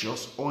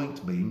precious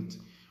ointment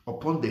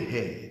upon the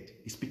head.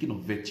 He's speaking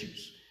of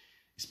virtues.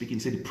 He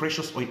said the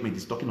precious ointment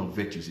is talking of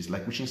virtues. It's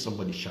like wishing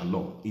somebody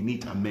shalom. In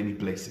it are many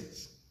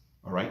blessings.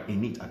 All right?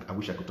 In it, I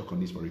wish I could talk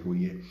on this for a whole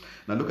year.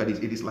 Now look at this.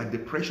 It is like the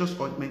precious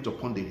ointment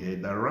upon the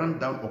head that ran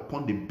down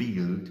upon the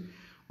beard,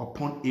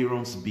 upon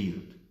Aaron's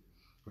beard.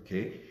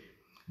 Okay?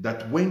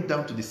 That went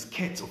down to the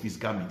skirts of his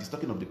garment. He's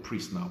talking of the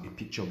priest now, a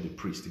picture of the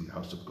priest in the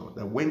house of God.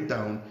 That went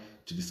down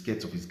to the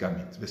skirts of his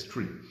garment. Verse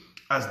 3.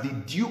 As the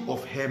dew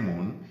of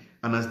Hermon,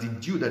 and as the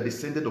dew that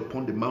descended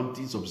upon the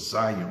mountains of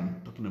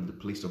Zion, talking of the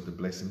place of the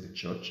blessing, the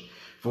church.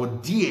 For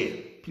dear,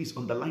 please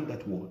underline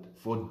that word,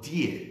 for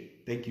dear,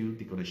 Thank you,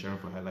 Deacon Sharon,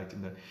 for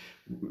highlighting that.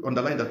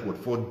 Underline that word,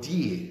 for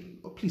dear.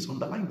 Oh, please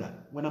underline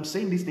that. When I'm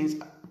saying these things,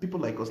 people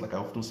like us, like I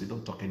often say,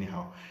 don't talk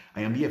anyhow.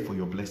 I am here for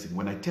your blessing.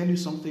 When I tell you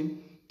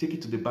something, take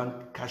it to the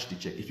bank, cash the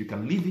check. If you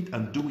can leave it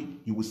and do it,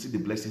 you will see the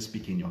blessing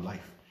speak in your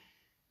life.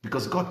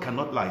 Because God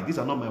cannot lie. These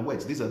are not my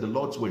words. These are the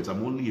Lord's words.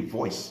 I'm only a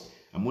voice.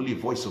 I'm only a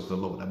voice of the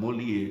Lord. I'm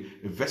only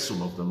a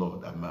vessel of the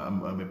Lord.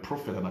 I'm a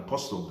prophet, an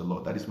apostle of the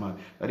Lord. That is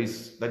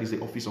the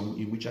office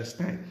in which I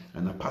stand,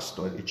 and a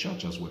pastor at a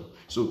church as well.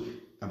 So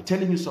I'm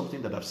telling you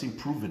something that I've seen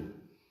proven.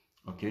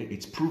 Okay,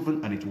 it's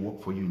proven and it will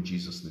work for you in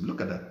Jesus' name. Look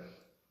at that.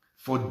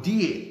 For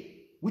dear,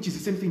 which is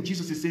the same thing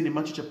Jesus is saying in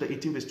Matthew chapter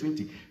 18, verse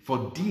 20.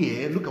 For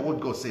dear, look at what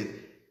God said.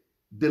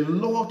 The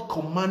Lord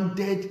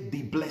commanded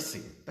the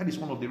blessing. That is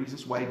one of the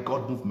reasons why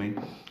God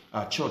Movement,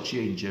 our church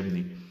here in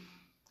Germany,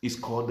 is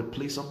called the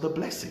place of the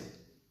blessing.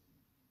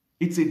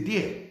 It's a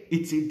dear.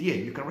 It's a dear.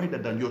 You can write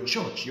that down. Your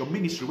church, your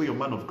ministry, where you're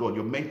man of God,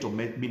 your mentor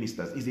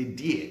ministers, is a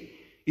dear.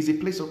 Is a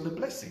place of the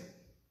blessing.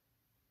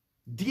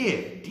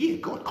 Dear,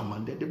 God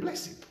commanded the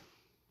blessing.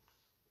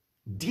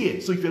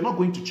 Dear. So if you're not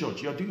going to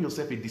church, you're doing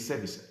yourself a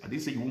disservice. I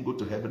didn't say you won't go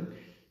to heaven,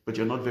 but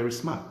you're not very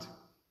smart.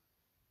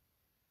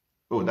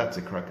 Oh, that's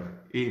a cracker.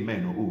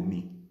 Amen. Or oh,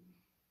 me.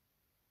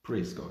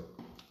 Praise God.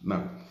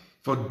 Now,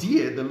 for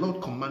dear, the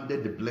Lord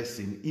commanded the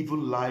blessing,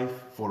 even life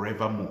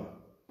forevermore.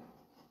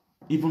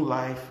 Even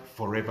life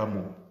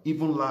forevermore.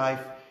 Even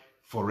life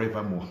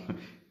forevermore.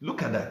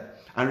 Look at that.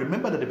 And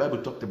remember that the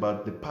Bible talked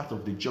about the path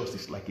of the just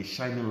is like a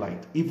shining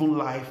light. Even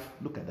life,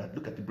 look at that.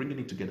 Look at it, bringing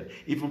it together.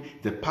 Even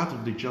the path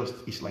of the just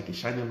is like a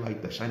shining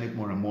light that shineth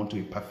more and more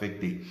to a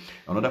perfect day.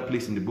 Another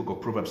place in the book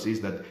of Proverbs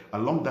says that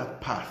along that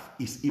path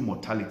is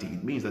immortality.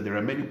 It means that there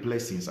are many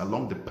blessings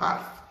along the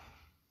path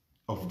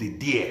of the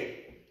deer.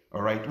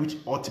 All right, which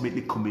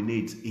ultimately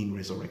culminates in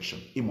resurrection,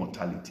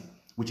 immortality,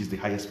 which is the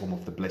highest form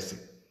of the blessing.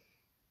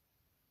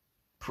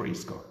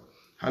 Praise God.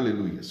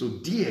 Hallelujah. So,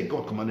 dear,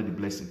 God commanded the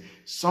blessing.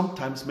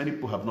 Sometimes many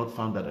people have not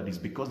found that it's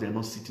because they are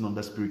not sitting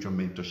under spiritual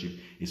mentorship.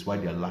 It's why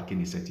they are lacking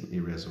in certain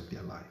areas of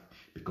their life,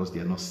 because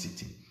they are not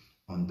sitting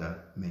under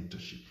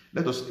mentorship.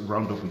 Let us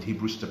round up with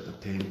Hebrews chapter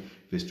 10,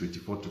 verse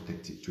 24 to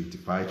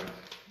 25,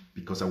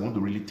 because I want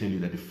to really tell you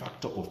that the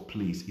factor of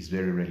place is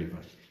very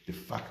relevant. The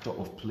factor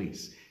of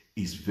place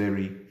is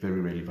very,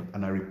 very relevant.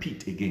 And I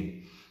repeat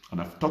again,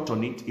 and I've taught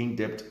on it in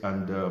depth,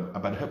 and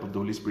by the help of the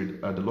Holy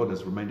Spirit, the Lord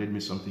has reminded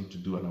me something to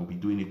do, and I'll be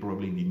doing it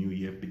probably in the new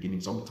year,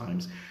 beginning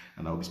sometimes,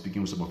 and I'll be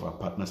speaking with some of our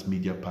partners,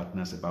 media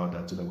partners, about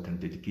that, so that we can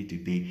dedicate a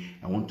day.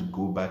 I want to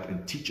go back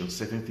and teach on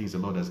certain things the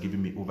Lord has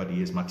given me over the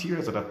years,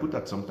 materials that I put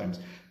out sometimes,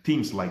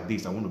 themes like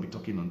this. I want to be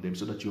talking on them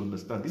so that you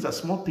understand. These are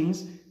small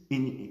things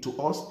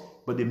to us,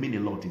 but they mean a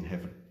lot in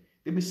heaven.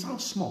 They may sound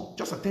small.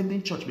 Just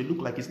attending church may look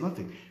like it's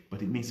nothing,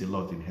 but it means a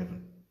lot in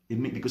heaven.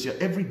 Because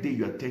every day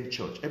you attend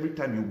church, every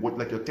time you work,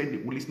 like you're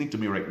listening to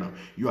me right now,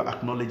 you are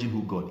acknowledging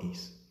who God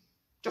is.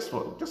 Just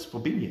for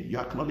being here,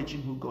 you're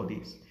acknowledging who God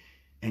is.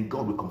 And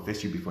God will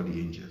confess you before the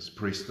angels.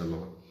 Praise the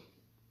Lord.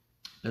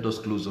 Let us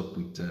close up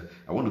with,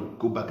 I want to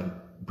go back and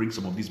bring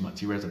some of these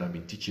materials that I've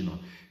been teaching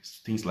on,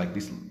 things like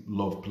this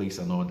love place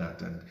and all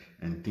that,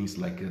 and things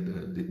like,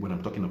 when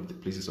I'm talking of the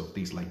places of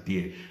things like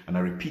there. And I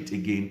repeat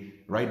again,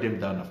 write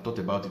them down. I've thought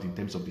about it in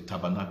terms of the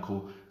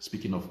tabernacle,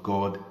 speaking of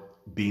God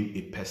being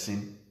a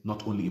person,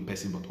 not only a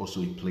person, but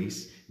also a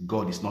place.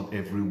 God is not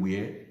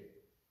everywhere.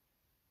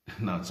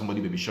 Now,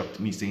 somebody may be shocked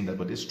me saying that,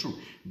 but it's true.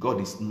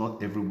 God is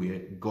not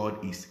everywhere.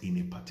 God is in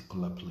a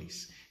particular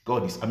place.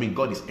 God is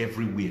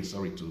everywhere.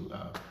 Sorry to,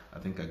 I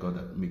think I got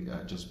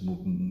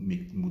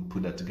that,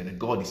 put that together.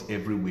 God is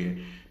everywhere,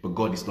 but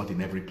God is not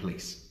in every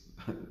place.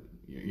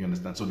 You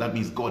understand? So that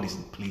means God is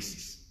in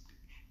places,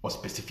 or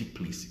specific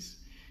places.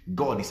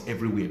 God is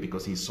everywhere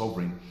because He is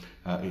sovereign.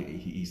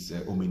 He is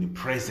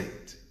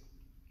omnipresent.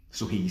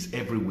 So He is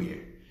everywhere.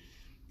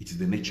 It is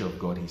the nature of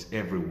God. He is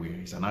everywhere.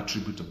 It's an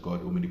attribute of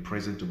God,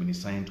 omnipresent,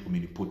 omniscient,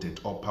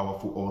 omnipotent,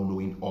 all-powerful,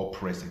 all-knowing,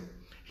 all-present.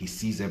 He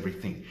sees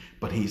everything,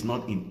 but He is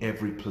not in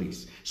every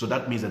place. So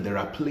that means that there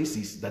are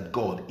places that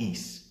God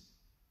is.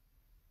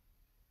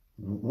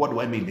 What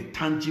do I mean? The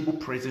tangible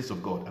presence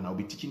of God. And I'll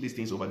be teaching these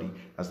things over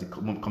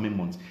the coming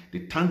months.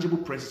 The tangible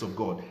presence of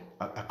God,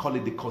 I call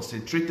it the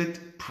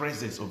concentrated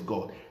presence of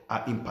God,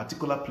 are in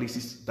particular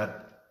places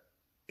that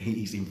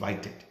He is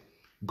invited.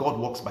 God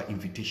works by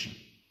invitation.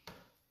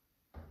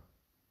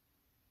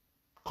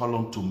 Call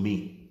unto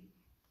me.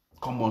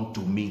 Come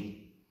unto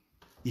me.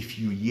 If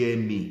you hear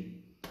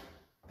me.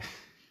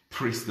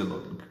 Praise the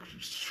Lord.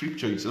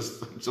 Scripture is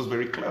just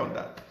very clear on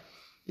that.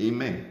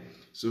 Amen.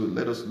 So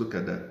let us look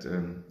at that.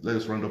 Let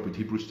us round up with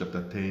Hebrews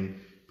chapter 10.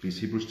 Please,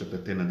 Hebrews chapter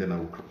 10, and then I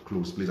will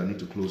close. Please, I need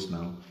to close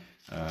now.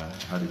 I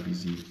had a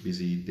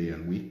busy day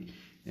and week.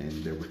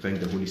 And we thank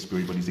the Holy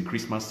Spirit. But it's the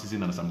Christmas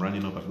season, and as I'm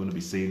running up, I'm going to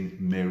be saying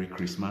Merry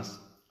Christmas.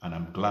 And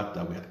I'm glad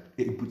that we are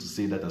able to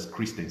say that as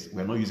Christians.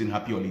 We're not using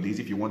happy holidays.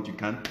 If you want, you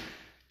can,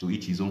 to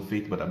each his own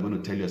faith. But I'm going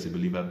to tell you as a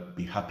believer,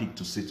 be happy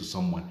to say to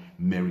someone,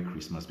 Merry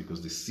Christmas,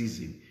 because the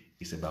season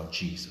is about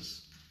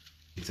Jesus.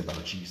 It's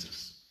about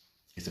Jesus.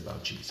 It's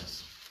about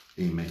Jesus.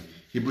 Amen.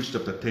 Hebrews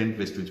chapter 10,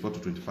 verse 24 to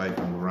 25,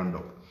 and we'll round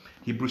up.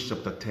 Hebrews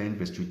chapter 10,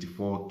 verse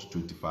 24 to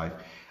 25.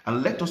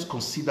 And let us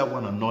consider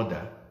one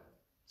another,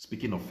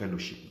 speaking of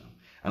fellowship now,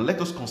 and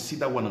let us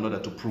consider one another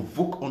to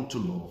provoke unto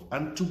love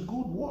and to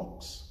good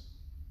works.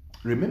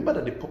 Remember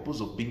that the purpose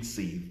of being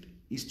saved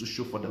is to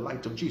show for the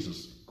light of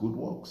Jesus, good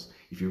works.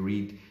 If you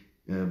read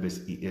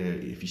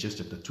Ephesians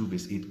chapter 2,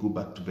 verse 8, go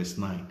back to verse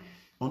 9.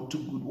 Unto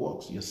good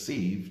works, you're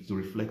saved to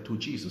reflect who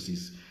Jesus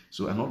is.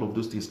 So, and all of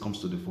those things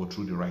comes to the fore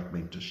through the right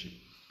mentorship,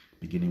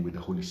 beginning with the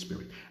Holy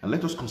Spirit. And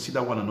let us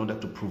consider one another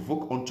to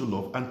provoke unto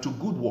love and to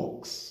good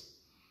works.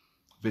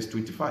 Verse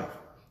 25.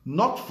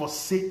 Not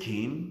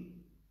forsaking,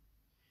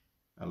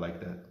 I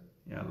like that.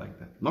 Yeah, I like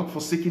that. Not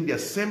forsaking the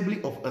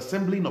assembling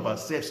of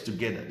ourselves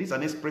together. This is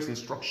an express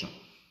instruction.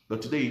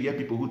 But today you hear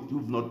people who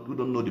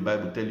don't know the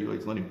Bible tell you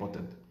it's not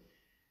important.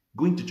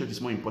 Going to church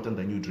is more important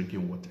than you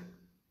drinking water.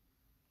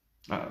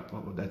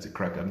 Oh, that's a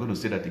crack. I'm going to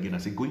say that again. I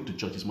say going to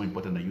church is more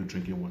important than you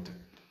drinking water.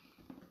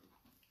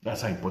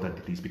 That's how important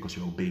it is, because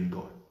you're obeying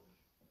God.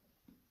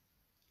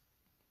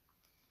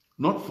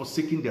 Not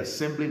forsaking the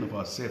assembling of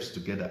ourselves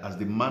together as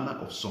the manner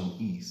of some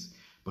is,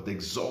 but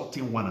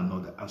exalting one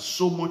another, and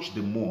so much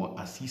the more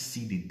as ye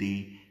see the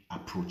day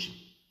approaching.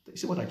 You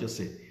see what I just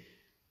said?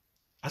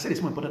 I said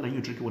it's more important than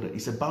you drinking water.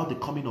 It's about the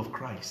coming of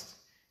Christ.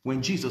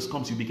 When Jesus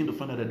comes, you begin to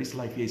find out that this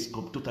life here is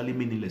totally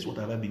meaningless. What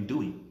have I been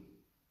doing?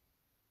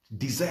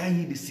 Desire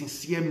ye the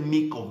sincere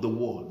milk of the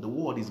word. The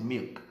word is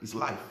milk, is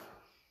life.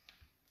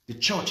 The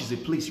church is a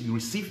place you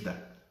receive that.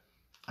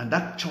 And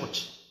that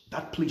church,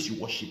 that place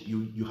you worship,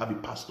 you have a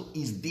pastor,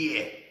 is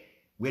there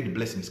where the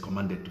blessing is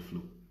commanded to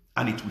flow.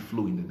 And it will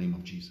flow in the name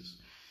of Jesus.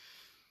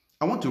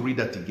 I want to read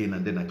that again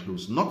and then I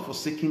close. Not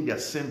forsaking the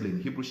assembly. In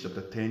Hebrews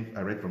chapter 10,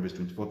 I read from verse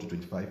 24 to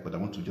 25, but I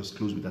want to just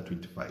close with that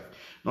 25.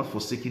 Not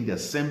forsaking the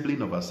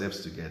assembling of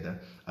ourselves together,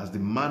 as the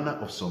manner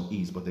of some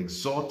is, but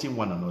exalting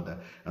one another,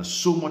 and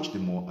so much the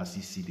more as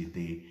ye see the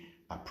day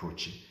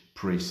approaching.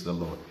 Praise the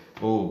Lord.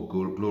 Oh,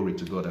 glory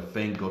to God. I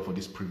thank God for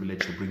this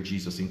privilege to bring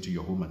Jesus into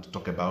your home and to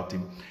talk about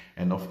him.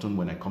 And often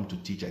when I come to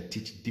teach, I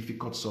teach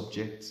difficult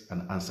subjects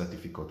and answer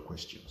difficult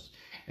questions.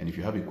 And if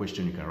you have a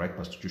question, you can write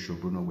Pastor Joshua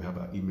Bruno. We have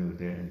our email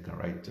there, and you can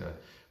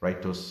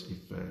write us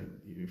if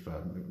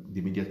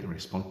the media can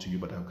respond to you,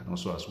 but I can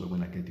also as well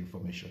when I get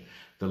information.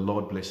 The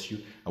Lord bless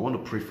you. I want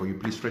to pray for you.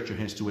 Please stretch your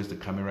hands towards the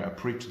camera. I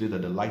pray today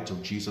that the light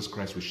of Jesus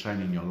Christ will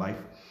shine in your life.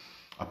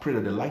 I pray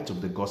that the light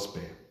of the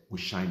gospel will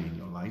shine in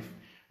your life.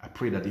 I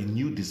pray that a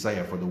new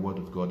desire for the word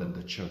of God and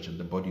the church and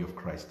the body of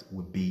Christ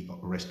will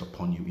rest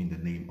upon you in the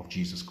name of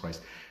Jesus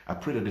Christ. I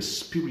pray that the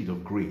spirit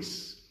of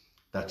grace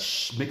that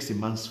makes a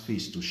man's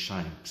face to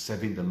shine,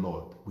 serving the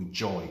Lord with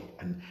joy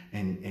and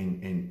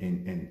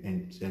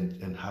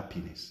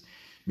happiness,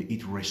 may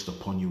it rest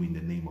upon you in the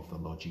name of the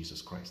Lord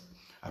Jesus Christ.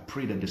 I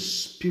pray that the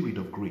spirit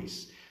of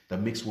grace that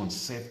makes one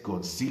serve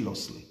God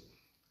zealously,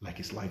 like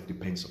his life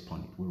depends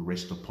upon it, will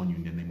rest upon you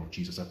in the name of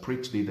Jesus. I pray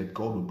today that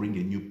God will bring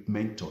a new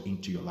mentor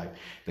into your life,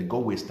 that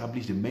God will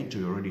establish the mentor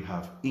you already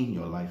have in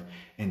your life,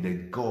 and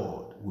that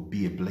God will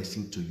be a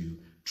blessing to you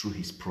through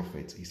his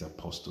prophets, his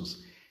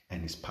apostles,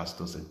 and his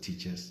pastors and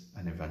teachers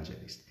and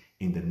evangelists,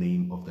 in the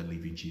name of the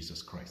living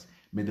Jesus Christ.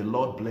 May the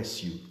Lord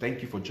bless you.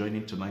 Thank you for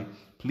joining tonight.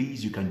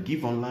 Please, you can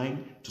give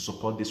online to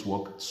support this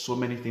work. So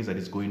many things that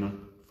is going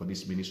on for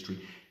this ministry,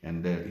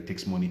 and it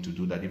takes money to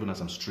do that. Even as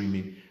I'm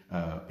streaming,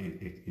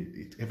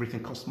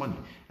 everything costs money.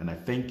 And I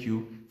thank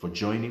you for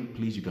joining.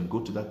 Please, you can go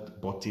to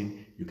that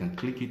button. You can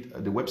click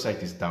it. The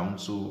website is down,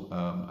 so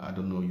I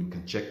don't know. You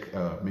can check.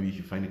 Maybe if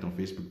you find it on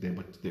Facebook there,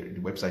 but the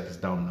website is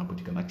down now. But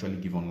you can actually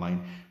give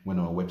online when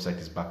our website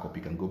is back up.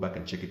 You can go back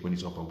and check it when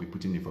it's up. I'll be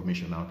putting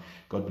information out.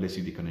 God bless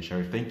you, Deacon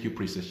Shari. Thank you,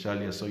 Princess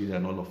Charlie. I saw you there,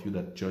 and all of you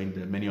that joined.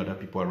 Many other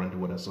people around the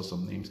world. I saw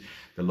some names.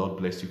 The Lord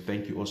bless you.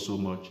 Thank you all so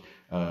much.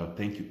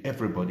 Thank you,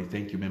 everybody.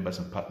 Thank you, members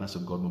and partners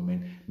of God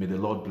Movement. May the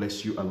Lord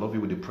bless you. I love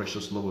you with the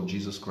precious love of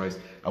Jesus Christ.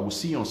 I will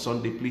see you on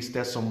Sunday. Please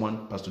tell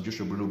someone. Pastor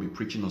Joshua Bruno will be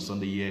preaching on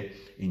Sunday here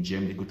in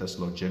Germany,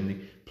 Gütersloh, Germany.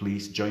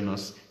 Please join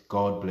us.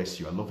 God bless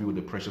you. I love you with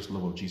the precious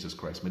love of Jesus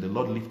Christ. May the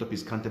Lord lift up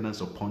his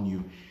countenance upon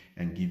you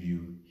and give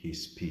you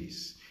his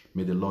peace.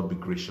 May the Lord be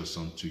gracious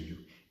unto you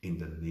in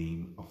the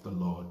name of the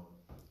Lord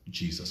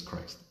Jesus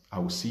Christ. I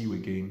will see you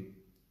again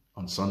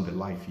on Sunday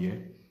live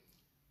here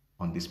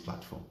on this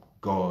platform.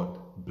 God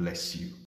bless you.